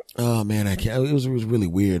 Oh man, I can't. It was really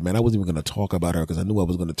weird, man. I wasn't even going to talk about her because I knew I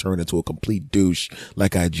was going to turn into a complete douche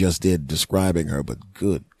like I just did describing her. But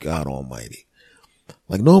good God Almighty!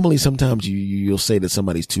 Like normally, sometimes you'll say that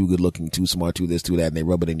somebody's too good looking, too smart, too this, too that, and they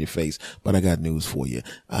rub it in your face. But I got news for you.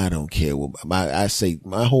 I don't care. I say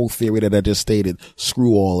my whole theory that I just stated.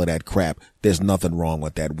 Screw all of that crap. There's nothing wrong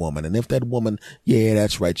with that woman. And if that woman, yeah,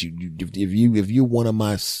 that's right. If you're one of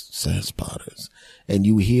my spotters and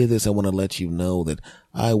you hear this, I want to let you know that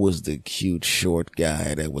I was the cute short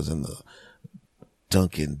guy that was in the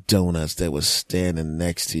Dunkin' Donuts that was standing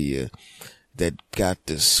next to you, that got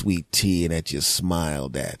the sweet tea and that you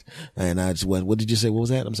smiled at. And I just went, what did you say? What was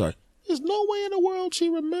that? I'm sorry. There's no way in the world she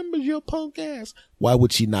remembers your punk ass. Why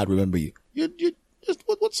would she not remember you? You just,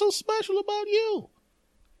 what's so special about you?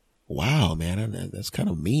 Wow, man, that's kind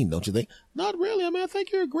of mean, don't you think? Not really. I mean, I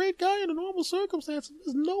think you're a great guy under normal circumstances.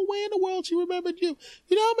 There's no way in the world she remembered you.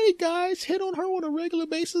 You know how many guys hit on her on a regular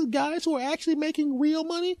basis? Guys who are actually making real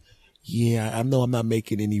money? Yeah, I know I'm not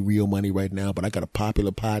making any real money right now, but I got a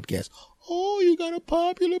popular podcast. Oh, you got a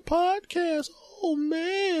popular podcast. Oh,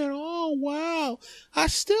 man. Oh, wow. I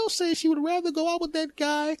still say she would rather go out with that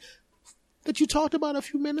guy that you talked about a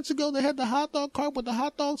few minutes ago that had the hot dog cart with the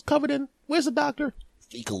hot dogs covered in. Where's the doctor?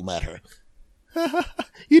 Fecal matter.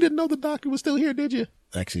 You didn't know the doctor was still here, did you?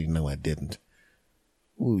 Actually, no, I didn't.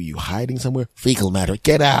 Ooh, you hiding somewhere? Fecal matter.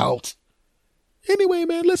 Get out. Anyway,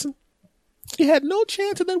 man, listen. You had no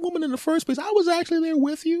chance at that woman in the first place. I was actually there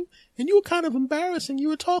with you, and you were kind of embarrassing. You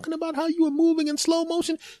were talking about how you were moving in slow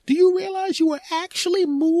motion. Do you realize you were actually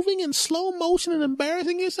moving in slow motion and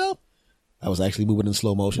embarrassing yourself? I was actually moving in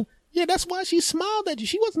slow motion? Yeah, that's why she smiled at you.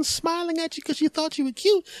 She wasn't smiling at you because she thought you were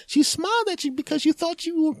cute. She smiled at you because you thought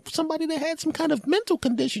you were somebody that had some kind of mental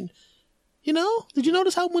condition. You know? Did you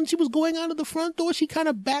notice how when she was going out of the front door, she kind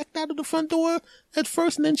of backed out of the front door at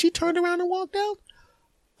first and then she turned around and walked out?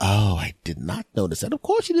 Oh, I did not notice that. Of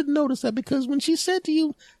course you didn't notice that because when she said to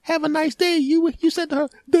you, have a nice day, you said to her,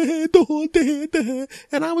 da,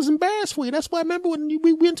 and I was embarrassed for you. That's why I remember when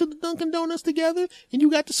we went to the Dunkin' Donuts together and you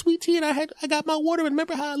got the sweet tea and I got my water, and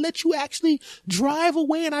remember how I let you actually drive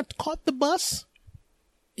away and I caught the bus?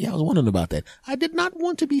 Yeah, I was wondering about that. I did not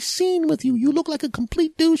want to be seen with you. You look like a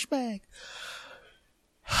complete douchebag.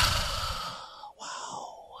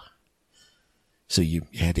 Wow. So you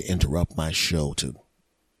had to interrupt my show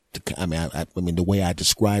I mean, the way I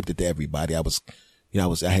described it to everybody, I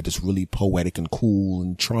had this really poetic and cool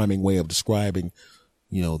and charming way of describing,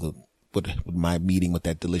 with my meeting with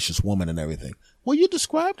that delicious woman and everything. Well, you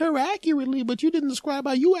described her accurately, but you didn't describe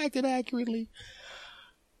how you acted accurately.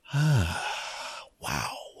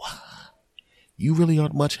 Wow. You really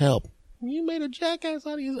aren't much help. You made a jackass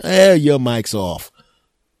out of yourself. Hey, your mic's off.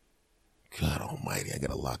 God almighty, I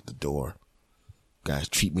gotta lock the door. Guys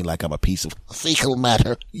treat me like I'm a piece of fecal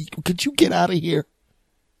matter. Could you get out of here?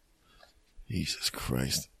 Jesus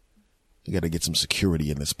Christ. I gotta get some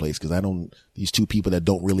security in this place because these two people that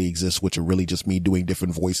don't really exist, which are really just me doing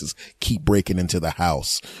different voices, keep breaking into the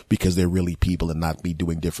house because they're really people and not me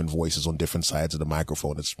doing different voices on different sides of the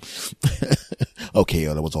microphone. It's okay,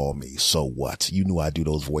 that was all me. So what? You knew I do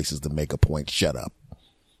those voices to make a point. Shut up.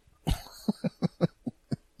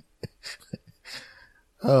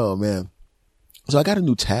 Oh man. So I got a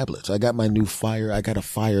new tablet. I got a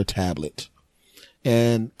Fire tablet.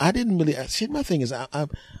 And I didn't really, see, my thing is, I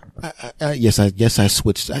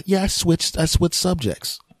switched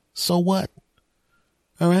subjects. So what?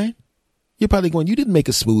 All right. You're probably going, you didn't make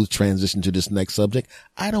a smooth transition to this next subject.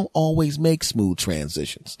 I don't always make smooth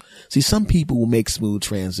transitions. See, some people will make smooth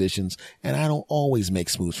transitions and I don't always make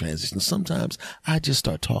smooth transitions. Sometimes I just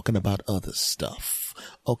start talking about other stuff.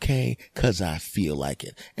 Okay. 'Cause I feel like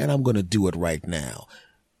it and I'm going to do it right now.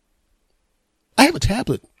 I have a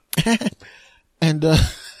tablet and,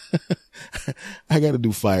 I got to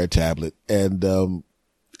do Fire tablet and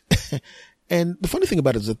the funny thing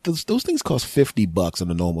about it is that those things cost $50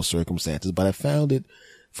 under normal circumstances, but I found it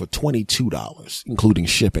for $22, including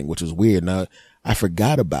shipping, which is weird. Now I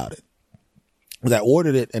forgot about it. I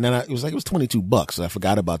ordered it and then it was $22. So I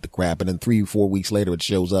forgot about the crap. And then 3-4 weeks later it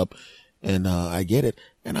shows up and, I get it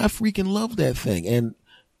and I freaking love that thing. And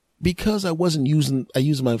because I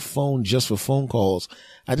use my phone just for phone calls.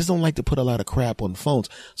 I just don't like to put a lot of crap on phones.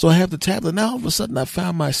 So I have the tablet. Now all of a sudden I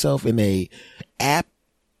found myself in a app,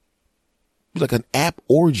 like an app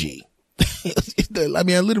orgy. I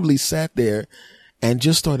mean, I literally sat there and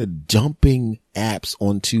just started dumping apps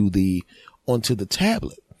onto the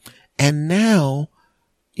tablet. And now,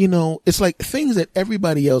 you know, it's like things that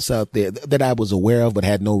everybody else out there that I was aware of but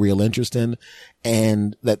had no real interest in,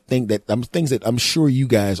 and things that I'm sure you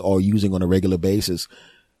guys are using on a regular basis.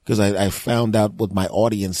 Because I found out what my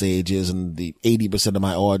audience age is, and the 80% of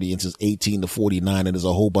my audience is 18 to 49, and there's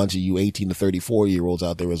a whole bunch of you 18 to 34-year-olds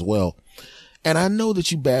out there as well. And I know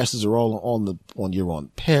that you bastards are all you're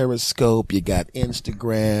on Periscope, you got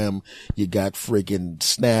Instagram, you got friggin'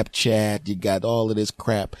 Snapchat, you got all of this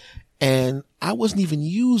crap. And I wasn't even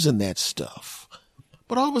using that stuff.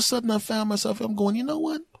 But all of a sudden I found myself, I'm going, you know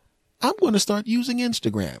what? I'm going to start using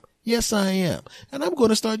Instagram. Yes, I am. And I'm going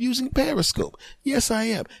to start using Periscope. Yes, I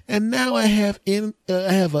am. And now I have an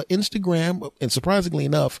Instagram, and surprisingly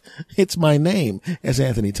enough, it's my name as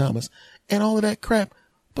Anthony Thomas and all of that crap.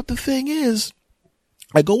 But the thing is,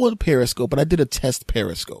 I go on Periscope and I did a test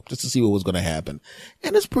Periscope just to see what was going to happen.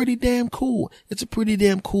 And it's pretty damn cool. It's a pretty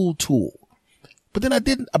damn cool tool. But then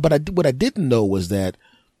what I didn't know was that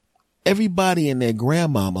everybody and their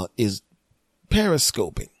grandmama is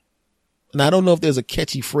Periscoping. And I don't know if there's a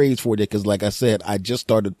catchy phrase for it because, like I said, I just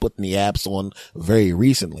started putting the apps on very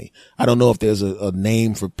recently. I don't know if there's a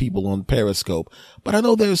name for people on Periscope, but I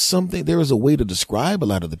know there is a way to describe a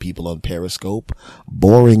lot of the people on Periscope.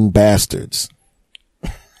 Boring bastards.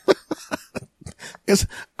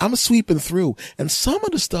 I'm sweeping through, and some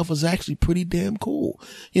of the stuff is actually pretty damn cool.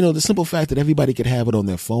 You know, the simple fact that everybody could have it on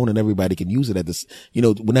their phone and everybody can use it at this, you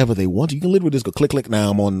know, whenever they want to. You can literally just go click,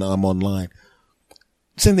 now I'm online.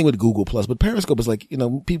 Same thing with Google Plus, but Periscope is like, you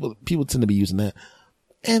know, people tend to be using that.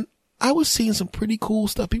 And I was seeing some pretty cool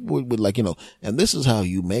stuff. People would like, you know, and this is how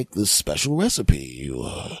you make this special recipe.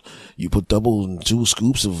 You put 2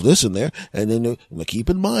 scoops of this in there, and then keep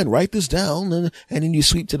in mind, write this down, and then you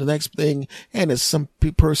sweep to the next thing, and it's some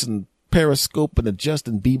person Periscoping a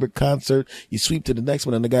Justin Bieber concert. You sweep to the next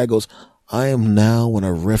one, and the guy goes, I am now in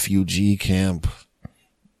a refugee camp.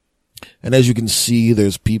 And as you can see,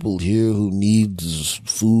 there's people here who need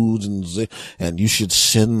food and you should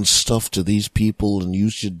send stuff to these people and you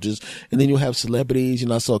should just, and then you'll have celebrities. You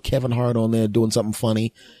know, I saw Kevin Hart on there doing something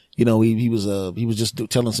funny. You know, he was just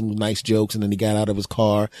telling some nice jokes, and then he got out of his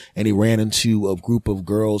car and he ran into a group of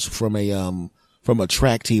girls from a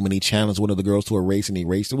track team, and he challenged one of the girls to a race and he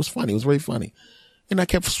raced. It was funny. It was very funny. And I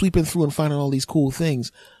kept sweeping through and finding all these cool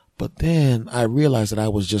things. But then I realized that I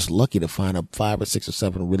was just lucky to find 5 or 6 or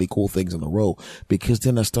 7 really cool things in a row, because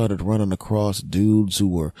then I started running across dudes who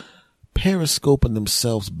were periscoping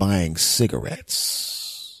themselves buying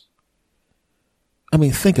cigarettes. I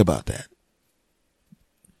mean, think about that.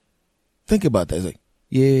 Think about that. It's like,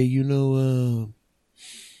 yeah, you know,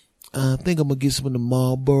 I think I'm going to get some of the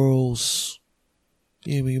Marlboros.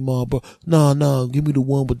 Give me Marlboro. No, give me the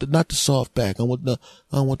one with not the soft pack. I want the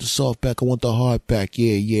soft pack. I want the hard pack.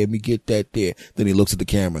 Yeah, let me get that there. Then he looks at the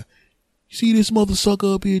camera. See this mother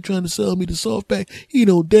sucker up here trying to sell me the soft pack? He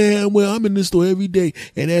know damn well I'm in this store every day.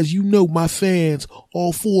 And as you know, my fans,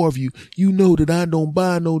 all 4 of you, you know that I don't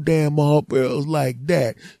buy no damn Marlboros like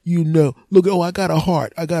that. You know, look, I got a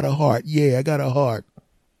heart. Yeah, I got a heart.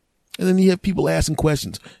 And then you have people asking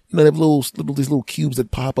questions. You know, they have these little cubes that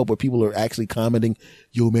pop up where people are actually commenting,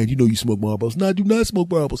 yo, man, you know you smoke Marlboros. No, I do not smoke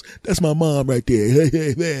Marlboros. That's my mom right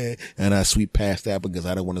there. And I sweep past that because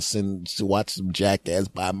I don't want to watch some jackass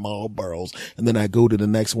buy Marlboros. And then I go to the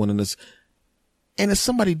next one, and it's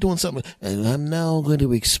somebody doing something. And I'm now going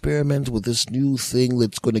to experiment with this new thing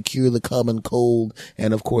that's going to cure the common cold.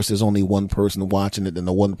 And of course, there's only one person watching it, and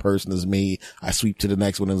the one person is me. I sweep to the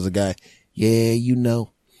next one, and there's a guy. Yeah, you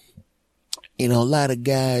know. You know, a lot of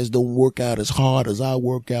guys don't work out as hard as I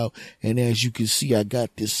work out. And as you can see, I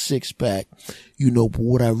got this 6-pack, you know, but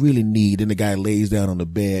what I really need. And the guy lays down on the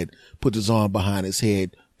bed, puts his arm behind his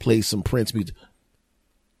head, plays some Prince music.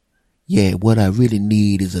 Yeah, what I really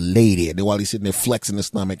need is a lady. And then while he's sitting there flexing his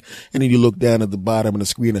stomach, and then you look down at the bottom of the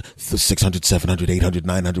screen, 600, 700, 800,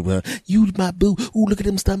 900, you my boo. Ooh, look at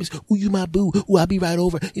them stomachs. Ooh, you my boo. Ooh, I'll be right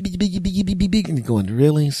over. And you're going,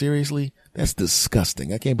 really? Seriously? That's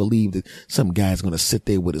disgusting. I can't believe that some guy's going to sit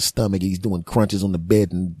there with his stomach. He's doing crunches on the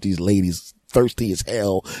bed, and these ladies thirsty as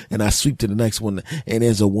hell. And I sweep to the next one, and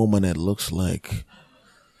there's a woman that looks like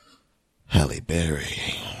Halle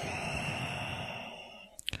Berry.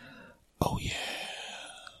 Oh yeah.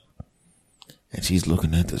 And she's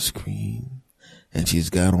looking at the screen, and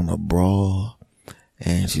she's got on a bra,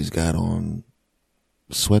 and she's got on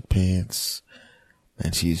sweatpants,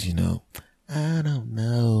 and she's, you know, I don't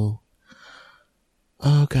know.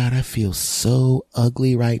 Oh God, I feel so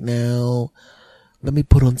ugly right now. Let me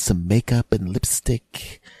put on some makeup and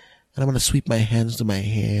lipstick, and I'm going to sweep my hands through my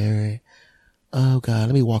hair. Oh God,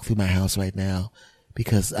 let me walk through my house right now.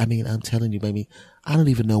 Because, I mean, I'm telling you, baby, I don't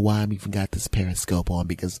even know why I'm even got this Periscope on,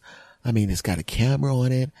 because, I mean, it's got a camera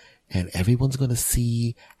on it, and everyone's going to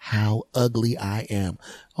see how ugly I am.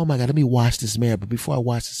 Oh my God, let me wash this mirror. But before I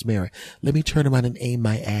wash this mirror, let me turn around and aim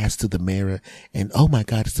my ass to the mirror. And oh my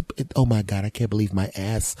God, oh my God, I can't believe my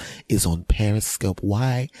ass is on Periscope.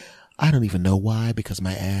 Why? I don't even know why, because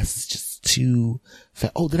my ass is just too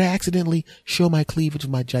fat. Oh, did I accidentally show my cleavage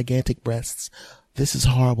with my gigantic breasts? This is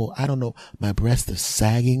horrible. I don't know. My breasts are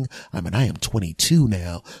sagging. I mean, I am 22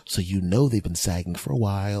 now, so you know they've been sagging for a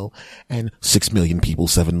while. And 6 million people,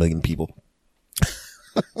 7 million people.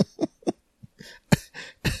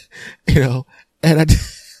 You know, and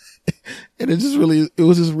and it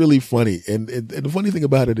was just really funny. And the funny thing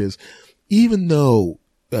about it is, even though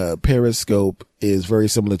Periscope is very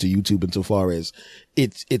similar to YouTube insofar as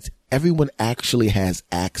it's everyone actually has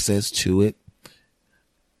access to it,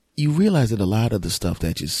 you realize that a lot of the stuff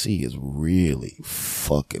that you see is really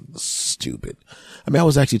fucking stupid. I mean, I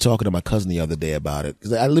was actually talking to my cousin the other day about it,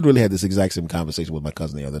 because I literally had this exact same conversation with my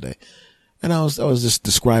cousin the other day. And I was just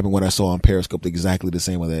describing what I saw on Periscope exactly the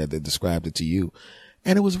same way they described it to you.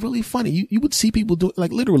 And it was really funny. You would see people do,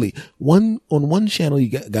 like, literally on one channel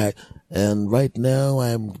you got, and right now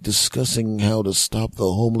I'm discussing how to stop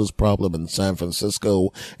the homeless problem in San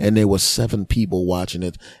Francisco. And there were 7 people watching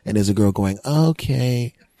it. And there's a girl going,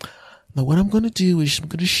 okay, now what I'm going to do is I'm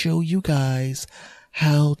going to show you guys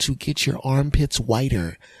how to get your armpits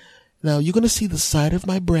whiter. Now you're going to see the side of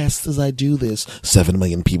my breasts as I do this. 7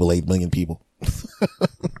 million people, 8 million people.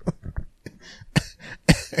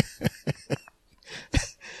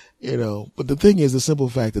 You know, but the thing is, the simple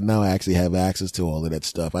fact that now I actually have access to all of that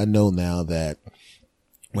stuff. I know now that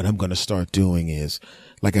what I'm going to start doing is,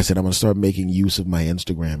 like I said, I'm going to start making use of my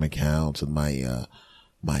Instagram accounts and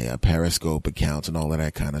my Periscope accounts and all of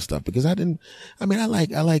that kind of stuff, because I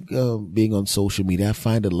like being on social media. I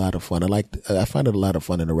find it a lot of fun. I find it a lot of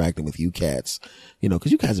fun interacting with you cats, you know,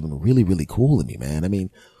 because you guys have been really, really cool to me, man. I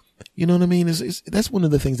mean, you know what I mean? That's one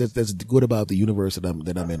of the things that's good about the universe that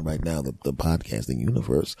I'm in right now, the podcasting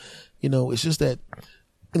universe. You know, it's just that,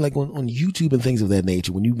 like on YouTube and things of that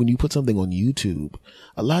nature, when you put something on YouTube,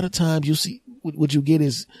 a lot of times you'll see, what you get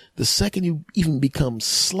is, the second you even become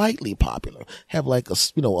slightly popular, have like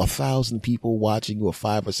 1,000 people watching you, or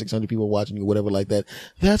 500 or 600 people watching you, whatever like that,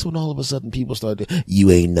 that's when all of a sudden people start to,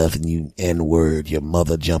 you ain't nothing, you N-word, your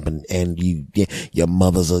mother jumping, and your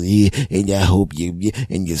mother's and I hope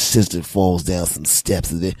and your sister falls down some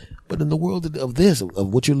steps of it. But in the world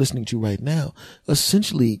of what you're listening to right now,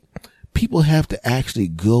 essentially people have to actually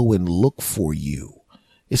go and look for you.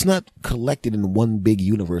 It's not collected in one big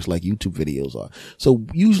universe like YouTube videos are. So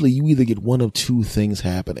usually you either get one of two things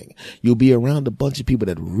happening. You'll be around a bunch of people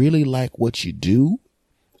that really like what you do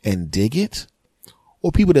and dig it,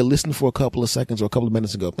 or people that listen for a couple of seconds or a couple of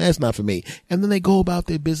minutes and go, man, it's not for me. And then they go about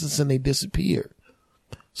their business and they disappear.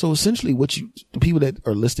 So essentially the people that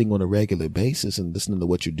are listening on a regular basis and listening to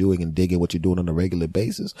what you're doing and digging what you're doing on a regular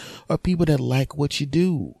basis are people that like what you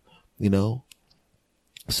do, you know?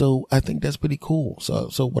 So I think that's pretty cool. So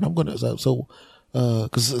what I'm going to,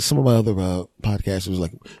 cause some of my other, podcasters was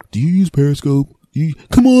like, do you use Periscope?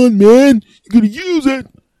 Come on, man, you're going to use it.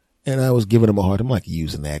 And I was giving them a hard time. I'm like,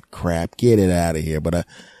 using that crap, get it out of here. But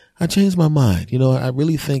I changed my mind. You know, I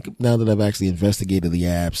really think now that I've actually investigated the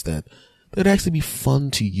apps that they'd actually be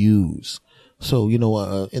fun to use. So, you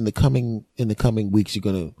know, in the coming weeks, you're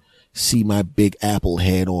going to see my big Apple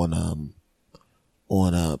head on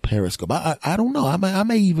Periscope. I don't know. I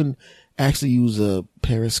may even actually use a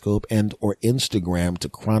Periscope and or Instagram to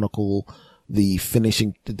chronicle the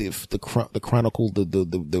finishing, the chronicle,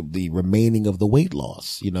 the remaining of the weight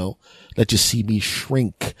loss, let you see me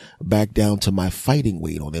shrink back down to my fighting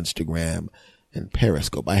weight on Instagram and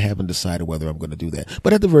Periscope. I haven't decided whether I'm going to do that,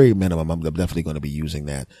 but at the very minimum, I'm definitely going to be using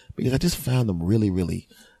that because I just found them really, really,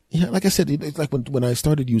 like I said, it's like when I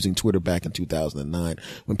started using Twitter back in 2009,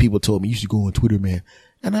 when people told me you should go on Twitter, man.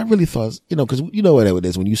 And I really thought, cause you know what it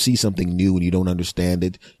is. When you see something new and you don't understand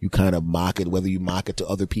it, you kind of mock it, whether you mock it to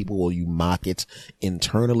other people or you mock it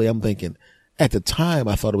internally. I'm thinking at the time,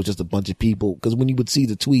 I thought it was just a bunch of people. Cause when you would see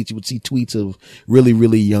the tweets, you would see tweets of really,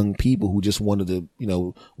 really young people who just wanted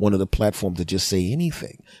the platform to just say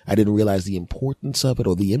anything. I didn't realize the importance of it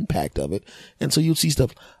or the impact of it. And so you'd see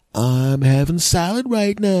stuff. I'm having salad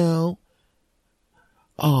right now.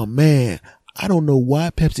 Oh man. I don't know why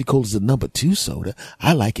Pepsi Cola is the number 2 soda.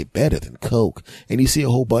 I like it better than Coke. And you see a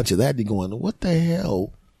whole bunch of that and you're going, what the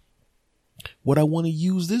hell would I want to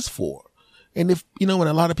use this for? And if, and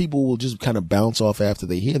a lot of people will just kind of bounce off after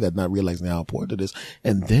they hear that, not realizing how important it is.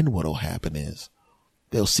 And then what'll happen is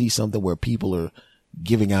they'll see something where people are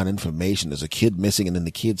giving out information. There's a kid missing and then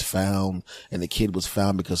the kid's found and the kid was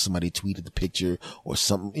found because somebody tweeted the picture or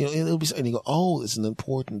something, it'll be, and you go, oh, it's an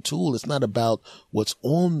important tool. It's not about what's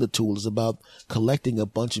on the tool. It's about collecting a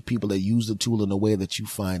bunch of people that use the tool in a way that you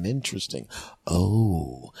find interesting.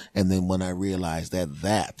 Oh, and then when I realized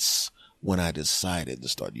that's when I decided to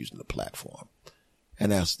start using the platform.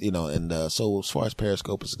 And that's, so as far as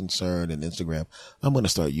Periscope is concerned and Instagram, I'm going to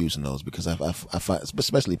start using those because I find,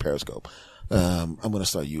 especially Periscope, I'm going to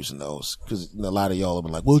start using those because a lot of y'all have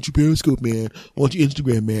been like, won't you Periscope, man? Won't you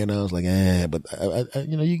Instagram, man? And I was like, but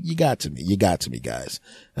you got to me. You got to me, guys.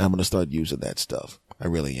 And I'm going to start using that stuff. I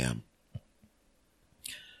really am.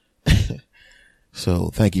 So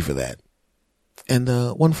thank you for that. And,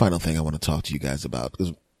 one final thing I want to talk to you guys about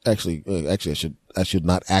because Actually, I should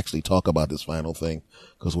not actually talk about this final thing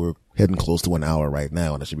because we're heading close to an hour right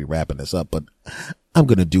now and I should be wrapping this up, but I'm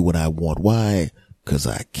going to do what I want. Why? Because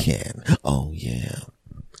I can. Oh yeah.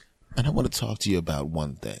 And I want to talk to you about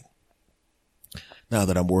one thing. Now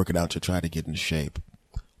that I'm working out to try to get in shape,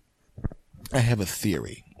 I have a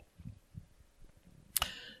theory.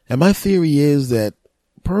 And my theory is that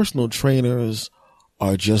personal trainers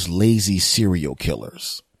are just lazy serial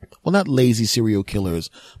killers. Well, not lazy serial killers,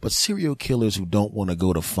 but serial killers who don't want to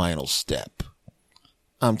go the final step.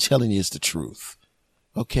 I'm telling you, it's the truth.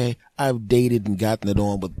 Okay? I've dated and gotten it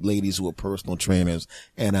on with ladies who are personal trainers,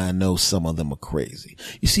 and I know some of them are crazy.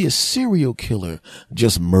 You see, a serial killer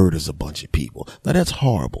just murders a bunch of people. Now, that's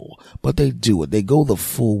horrible, but they do it. They go the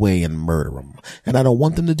full way and murder them. And I don't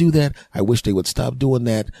want them to do that. I wish they would stop doing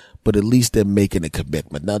that, but at least they're making a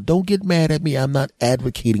commitment. Now, don't get mad at me. I'm not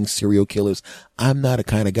advocating serial killers. I'm not a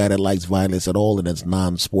kind of guy that likes violence at all in its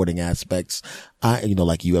non-sporting aspects. Like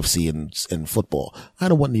UFC and football. I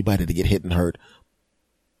don't want anybody to get hit and hurt.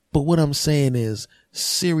 But what I'm saying is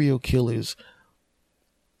serial killers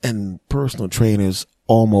and personal trainers,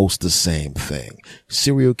 almost the same thing.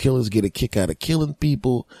 Serial killers get a kick out of killing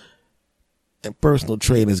people and personal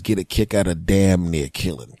trainers get a kick out of damn near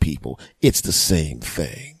killing people. It's the same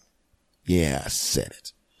thing. Yeah, I said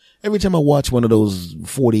it. Every time I watch one of those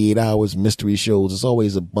 48 hours mystery shows, it's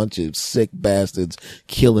always a bunch of sick bastards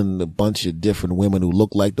killing a bunch of different women who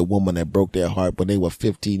look like the woman that broke their heart when they were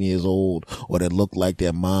 15 years old, or that look like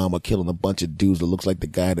their mom, or killing a bunch of dudes that looks like the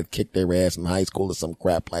guy that kicked their ass in high school or some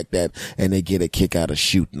crap like that, and they get a kick out of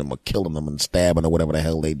shooting them or killing them and stabbing or whatever the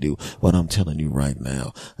hell they do. But I'm telling you right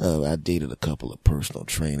now, I dated a couple of personal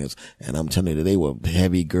trainers, and I'm telling you they were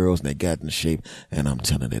heavy girls and they got in shape, and I'm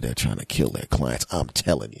telling you they're trying to kill their clients. I'm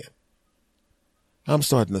telling you. I'm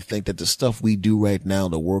starting to think that the stuff we do right now,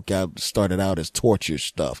 the workout started out as torture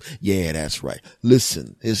stuff. Yeah, that's right.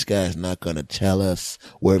 Listen, this guy's not going to tell us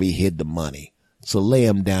where he hid the money. So lay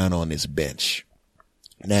him down on this bench.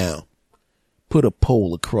 Now, put a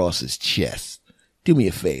pole across his chest. Do me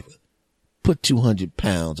a favor. Put 200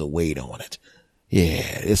 pounds of weight on it.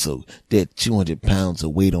 Yeah, that 200 pounds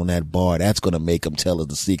of weight on that bar, that's going to make him tell us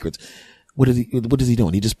the secrets. What is he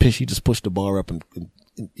doing? He just pushed the bar up and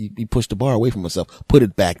he pushed the bar away from himself, put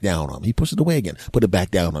it back down on him. He pushed it away again, put it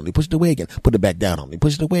back down on him. He pushed it away again, put it back down on him. He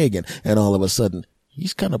pushed it away again. And all of a sudden,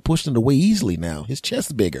 he's kind of pushing it away easily now. His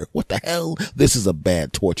chest's bigger. What the hell? This is a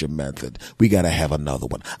bad torture method. We got to have another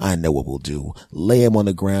one. I know what we'll do. Lay him on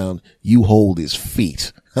the ground. You hold his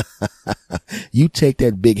feet. You take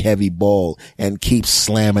that big heavy ball and keep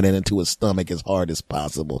slamming it into his stomach as hard as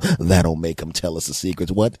possible. That'll make him tell us the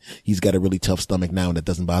secrets. What? He's got a really tough stomach now and it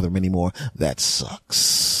doesn't bother him anymore. That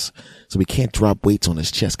sucks. So we can't drop weights on his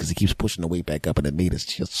chest because he keeps pushing the weight back up and it made his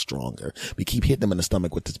chest stronger. We keep hitting him in the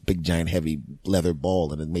stomach with this big giant heavy leather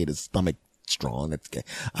ball and it made his stomach strong.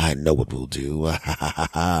 I know what we'll do.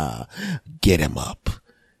 Get him up.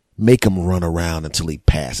 Make him run around until he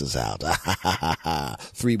passes out.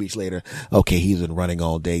 3 weeks later, okay, he's been running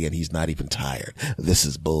all day and he's not even tired. This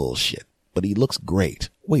is bullshit. But he looks great.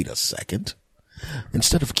 Wait a second.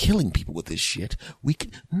 Instead of killing people with this shit, we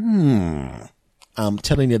can, I'm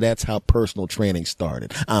telling you that's how personal training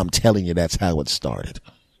started. I'm telling you that's how it started.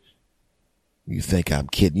 You think I'm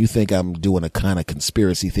kidding? You think I'm doing a kind of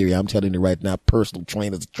conspiracy theory? I'm telling you right now, personal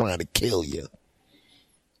trainers are trying to kill you.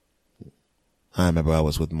 I remember I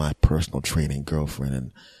was with my personal training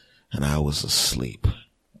girlfriend and I was asleep.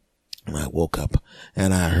 And I woke up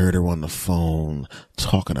and I heard her on the phone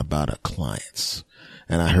talking about her clients.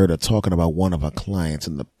 And I heard her talking about one of her clients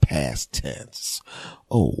in the past tense.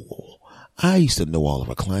 Oh, I used to know all of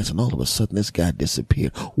her clients, and all of a sudden this guy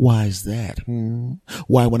disappeared. Why is that?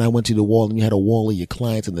 Why, when I went to the wall and you had a wall of your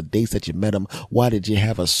clients and the dates that you met him, why did you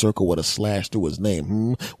have a circle with a slash through his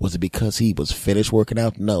name? Was it because he was finished working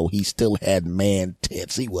out? No, he still had man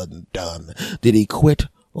tits. He wasn't done. Did he quit?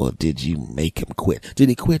 Or did you make him quit? Did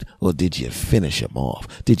he quit or did you finish him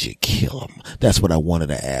off? Did you kill him? That's what I wanted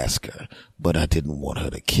to ask her. But I didn't want her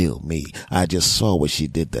to kill me. I just saw what she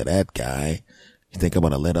did to that guy. You think I'm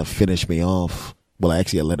going to let her finish me off? Well,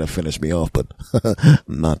 actually, I let her finish me off, but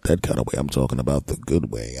not that kind of way. I'm talking about the good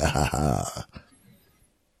way.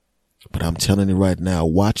 But I'm telling you right now,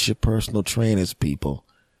 watch your personal trainers, people.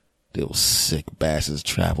 Those sick bastards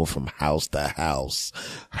travel from house to house,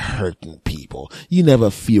 hurting people. You never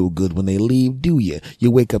feel good when they leave, do you? You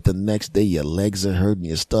wake up the next day, your legs are hurting,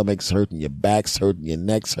 your stomach's hurting, your back's hurting, your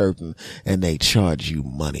neck's hurting, and they charge you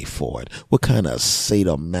money for it. What kind of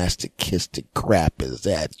sadomasochistic crap is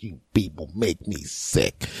that? You people make me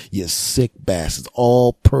sick. You sick bastards.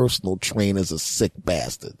 All personal trainers are sick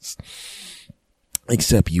bastards.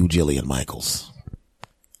 Except you, Jillian Michaels.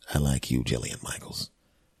 I like you, Jillian Michaels.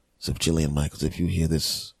 So if Jillian Michaels, if you hear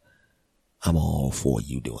this, I'm all for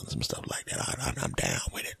you doing some stuff like that. I'm down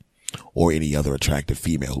with it. Or any other attractive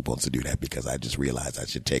female who wants to do that, because I just realized I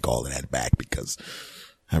should take all of that back, because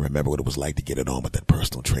I remember what it was like to get it on with that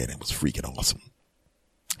personal trainer. It was freaking awesome.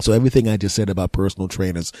 So everything I just said about personal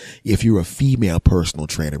trainers, if you're a female personal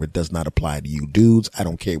trainer, it does not apply to you dudes. I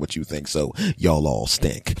don't care what you think. So y'all all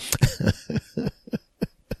stink.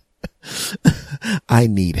 I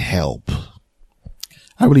need help.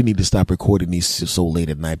 I really need to stop recording these so late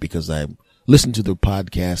at night, because I listened to the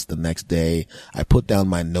podcast the next day. I put down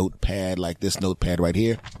my notepad, like this notepad right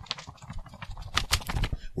here,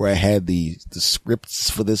 where I had the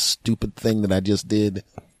scripts for this stupid thing that I just did.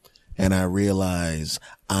 And I realized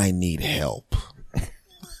I need help.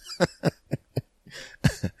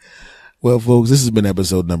 Well, folks, this has been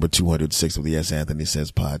episode number 206 of the S. Anthony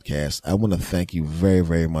Says podcast. I want to thank you very,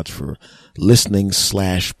 very much for listening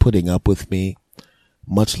 / putting up with me.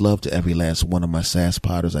 Much love to every last one of my SAS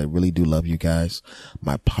potters. I really do love you guys.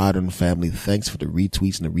 My Pottern family, thanks for the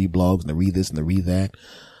retweets and the reblogs and the read this and the read that.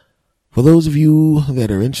 For those of you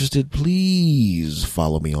that are interested, please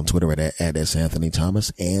follow me on Twitter at S. Anthony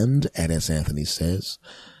Thomas and at S. Anthony Says.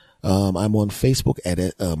 I'm on Facebook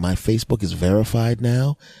my Facebook is verified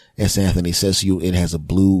now. S. Anthony Says it has a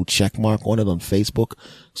blue check mark on it on Facebook.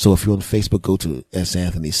 So if you're on Facebook, go to S.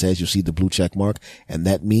 Anthony Says, you'll see the blue check mark, and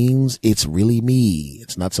that means it's really me.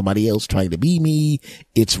 It's not somebody else trying to be me.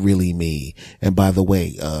 It's really me. And by the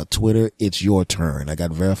way, Twitter, it's your turn. I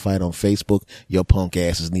got verified on Facebook. Your punk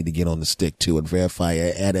asses need to get on the stick too and verify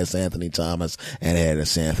at S. Anthony Thomas and at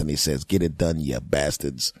S. Anthony Says. Get it done, you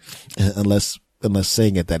bastards. Unless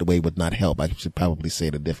saying it that way would not help, I should probably say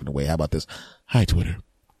it a different way. How about this? Hi, Twitter.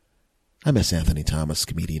 I'm S. Anthony Thomas,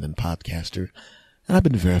 comedian and podcaster, and I've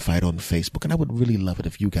been verified on Facebook, and I would really love it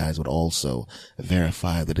if you guys would also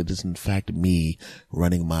verify that it is in fact me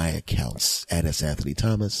running my accounts at S. Anthony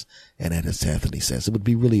Thomas and at S. Anthony Says. It would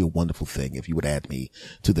be really a wonderful thing if you would add me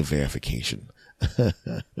to the verification.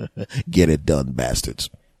 Get it done,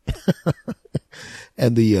 bastards.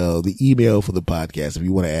 And the email for the podcast, if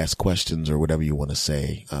you want to ask questions or whatever you want to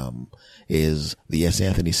say, is the S.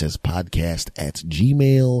 Anthony Says podcast at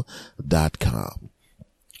gmail.com.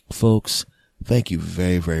 Folks, thank you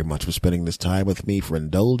very, very much for spending this time with me, for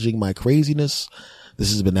indulging my craziness.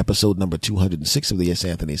 This has been episode number 206 of the S.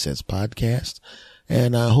 Anthony Says podcast.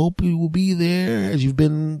 And I hope you will be there as you've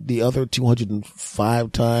been the other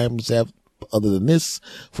 205 times other than this,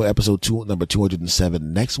 for episode number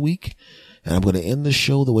 207 next week. And I'm going to end the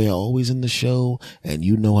show the way I always end the show. And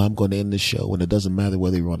you know I'm going to end the show. And it doesn't matter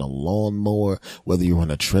whether you're on a lawnmower, whether you're on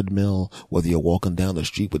a treadmill, whether you're walking down the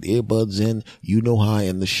street with earbuds in. You know how I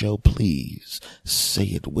end the show. Please say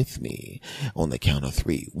it with me on the count of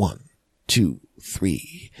 3. 1, 2,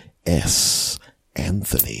 3, S.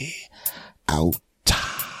 Anthony out.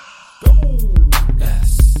 Go.